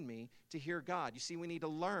train me to hear God. You see, we need to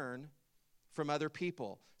learn from other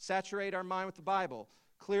people. Saturate our mind with the Bible.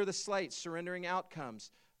 Clear the slate, surrendering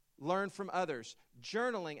outcomes. Learn from others.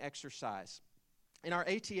 Journaling exercise. In our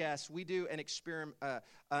ATS, we do an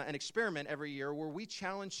experiment every year where we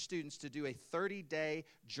challenge students to do a 30-day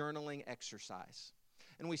journaling exercise.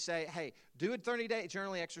 And we say, hey, do a 30-day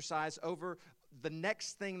journaling exercise over the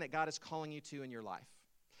next thing that God is calling you to in your life.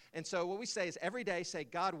 And so what we say is every day say,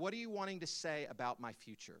 God, what are you wanting to say about my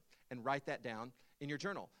future? And write that down in your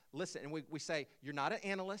journal. Listen, and we say, you're not an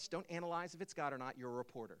analyst. Don't analyze if it's God or not. You're a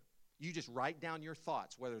reporter. You just write down your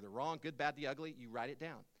thoughts, whether they're wrong, good, bad, the ugly, you write it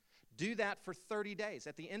down. Do that for 30 days.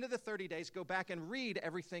 At the end of the 30 days, go back and read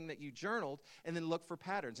everything that you journaled and then look for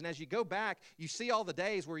patterns. And as you go back, you see all the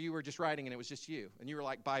days where you were just writing and it was just you. And you were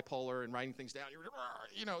like bipolar and writing things down. You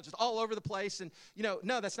were, just all over the place. And,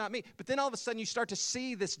 no, that's not me. But then all of a sudden you start to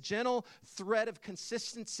see this gentle thread of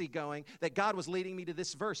consistency going that God was leading me to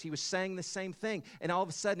this verse. He was saying the same thing. And all of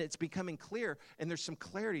a sudden it's becoming clear. And there's some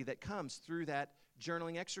clarity that comes through that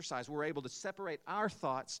journaling exercise. We're able to separate our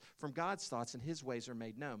thoughts from God's thoughts, and his ways are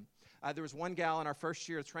made known. There was one gal in our first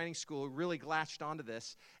year of training school who really latched onto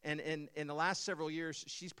this, and in the last several years,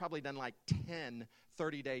 she's probably done like 10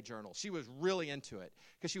 30-day journals. She was really into it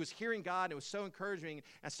because she was hearing God, and it was so encouraging.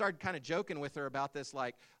 I started kind of joking with her about this.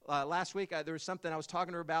 Like last week, there was something I was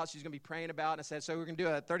talking to her about. She's going to be praying about, and I said, so we're going to do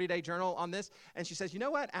a 30-day journal on this. And she says, you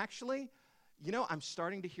know what? Actually, I'm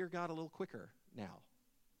starting to hear God a little quicker now.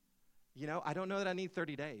 I don't know that I need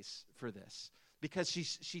 30 days for this. Because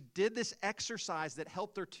she did this exercise that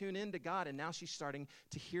helped her tune into God, and now she's starting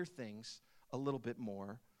to hear things a little bit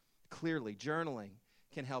more clearly. Journaling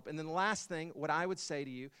can help. And then the last thing, what I would say to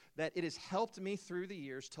you, that it has helped me through the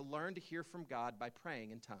years to learn to hear from God by praying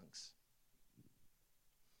in tongues.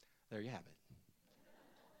 There you have it.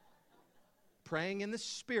 Praying in the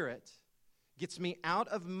Spirit gets me out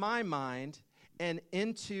of my mind and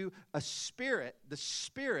into the Spirit,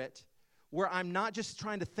 where I'm not just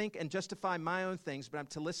trying to think and justify my own things, but I'm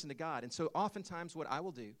to listen to God. And so oftentimes what I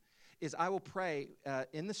will do is I will pray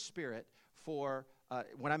in the Spirit for,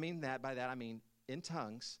 when I mean that, by that I mean in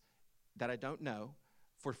tongues that I don't know,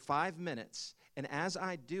 for 5 minutes. And as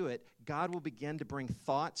I do it, God will begin to bring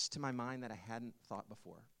thoughts to my mind that I hadn't thought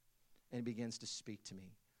before. And he begins to speak to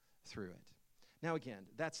me through it. Now again,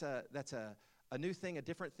 that's a new thing, a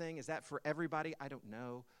different thing. Is that for everybody? I don't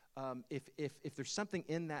know. If there's something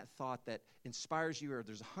in that thought that inspires you or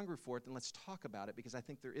there's a hunger for it, then let's talk about it, because I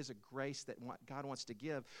think there is a grace that God wants to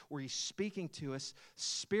give where he's speaking to us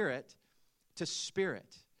spirit to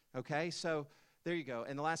spirit, okay? So there you go.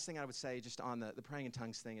 And the last thing I would say just on the praying in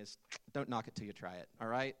tongues thing is don't knock it till you try it, all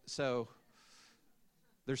right? So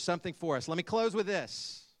there's something for us. Let me close with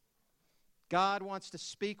this. God wants to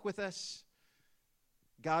speak with us.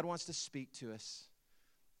 God wants to speak to us.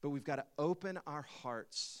 But we've got to open our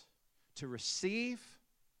hearts to receive,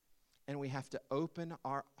 and we have to open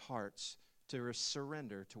our hearts to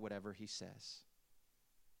surrender to whatever he says.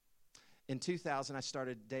 In 2000, I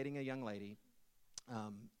started dating a young lady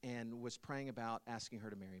and was praying about asking her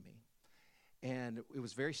to marry me. And it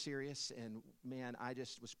was very serious, and man, I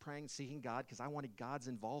just was praying, seeking God, because I wanted God's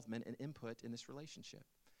involvement and input in this relationship.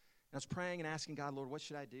 And I was praying and asking God, Lord, what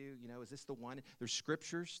should I do? Is this the one? There's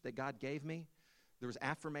scriptures that God gave me. There was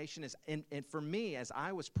affirmation. And for me, as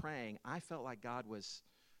I was praying, I felt like God was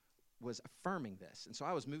affirming this. And so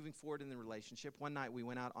I was moving forward in the relationship. One night we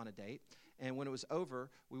went out on a date, and when it was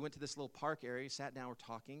over, we went to this little park area, sat down, we're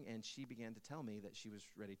talking, and she began to tell me that she was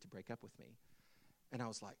ready to break up with me. And I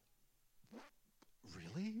was like,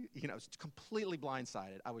 really? I was completely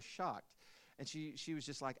blindsided. I was shocked. And she was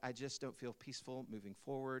just like, I just don't feel peaceful moving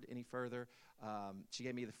forward any further. She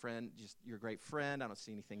gave me the friend, just, you're a great friend. I don't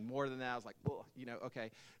see anything more than that. I was like, oh,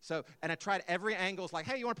 okay. So, and I tried every angle. It's like,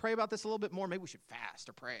 hey, you want to pray about this a little bit more? Maybe we should fast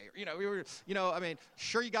or pray. Or, we were,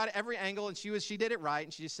 sure, you got it every angle. And she did it right.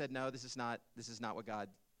 And she just said, no, this is not what God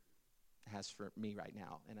has for me right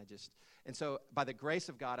now. And so by the grace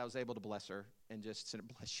of God, I was able to bless her and just said,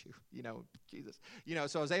 bless you, Jesus.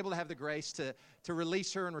 So I was able to have the grace to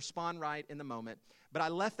release her and respond right in the moment. But I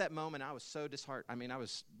left that moment, I was so I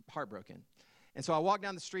was heartbroken. And so I walked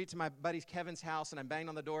down the street to my buddy Kevin's house, and I banged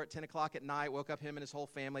on the door at 10 o'clock at night, woke up him and his whole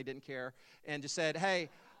family, didn't care, and just said, hey,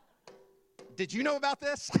 did you know about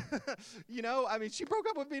this? She broke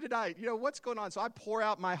up with me tonight. What's going on? So I pour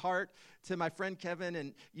out my heart to my friend Kevin,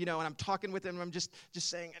 and, and I'm talking with him, and I'm just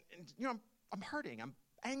saying, I'm hurting. I'm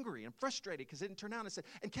angry. I'm frustrated because it didn't turn out. And I said,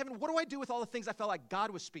 and Kevin, what do I do with all the things I felt like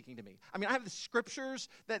God was speaking to me? I have the scriptures,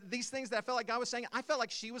 these things that I felt like God was saying. I felt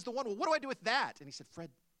like she was the one. Well, what do I do with that? And he said, Fred,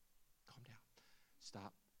 calm down.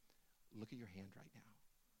 Stop. Look at your hand right now.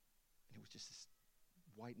 And it was just this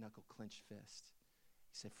white knuckle clenched fist.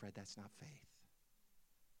 He said, Fred, that's not faith.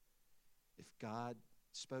 If God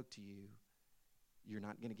spoke to you, you're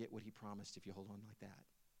not going to get what he promised if you hold on like that.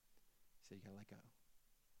 He said, you got to let go.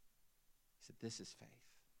 He said, this is faith.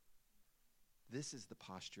 This is the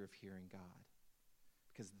posture of hearing God.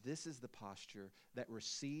 Because this is the posture that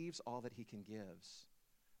receives all that he can give,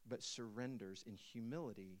 but surrenders in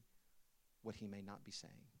humility what he may not be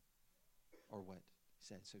saying or what he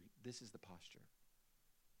said. So this is the posture.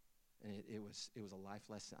 And it was a life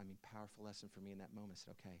lesson, powerful lesson for me in that moment. I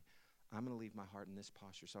said, okay, I'm going to leave my heart in this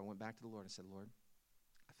posture. So I went back to the Lord and said, Lord,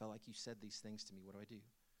 I felt like you said these things to me. What do I do?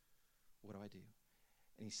 What do I do?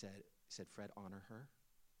 And he said, Fred, honor her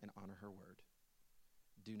and honor her word.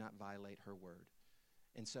 Do not violate her word.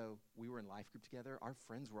 And so we were in life group together. Our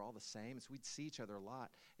friends were all the same. So we'd see each other a lot.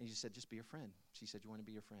 And he just said, just be a friend. She said, you want to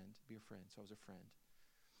be your friend? Be a friend. So I was a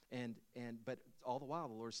friend. But all the while,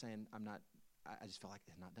 the Lord's saying, I just felt like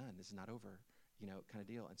it's not done. This is not over, kind of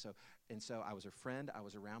deal. And so I was her friend. I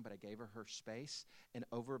was around, but I gave her space. And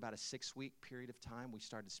over about a 6-week period of time, we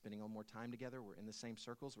started spending a little more time together. We're in the same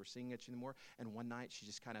circles. We're seeing each other more. And one night, she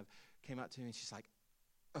just kind of came out to me, and she's like,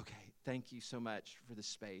 okay, thank you so much for the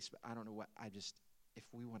space, but I don't know if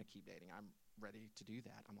we want to keep dating, I'm ready to do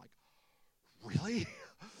that. I'm like, really?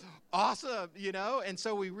 Awesome, And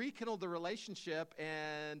so we rekindled the relationship,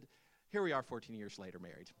 and here we are 14 years later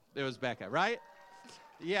married. It was Becca, right?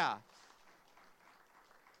 Yeah.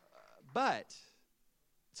 But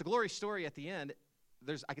it's a glory story at the end.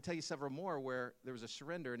 I could tell you several more where there was a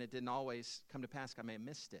surrender, and it didn't always come to pass. I may have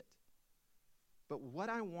missed it. But what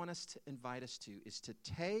I want us to invite us to is to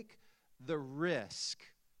take the risk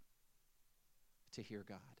to hear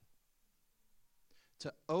God.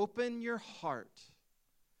 To open your heart,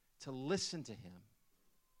 to listen to him,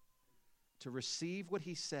 to receive what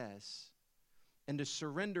he says, and to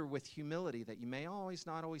surrender with humility that you may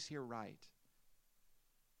not always hear right,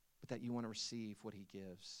 but that you want to receive what he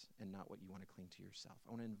gives and not what you want to cling to yourself. I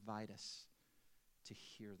want to invite us to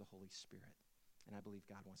hear the Holy Spirit, and I believe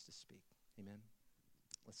God wants to speak. Amen.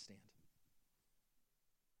 Let's stand.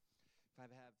 If I have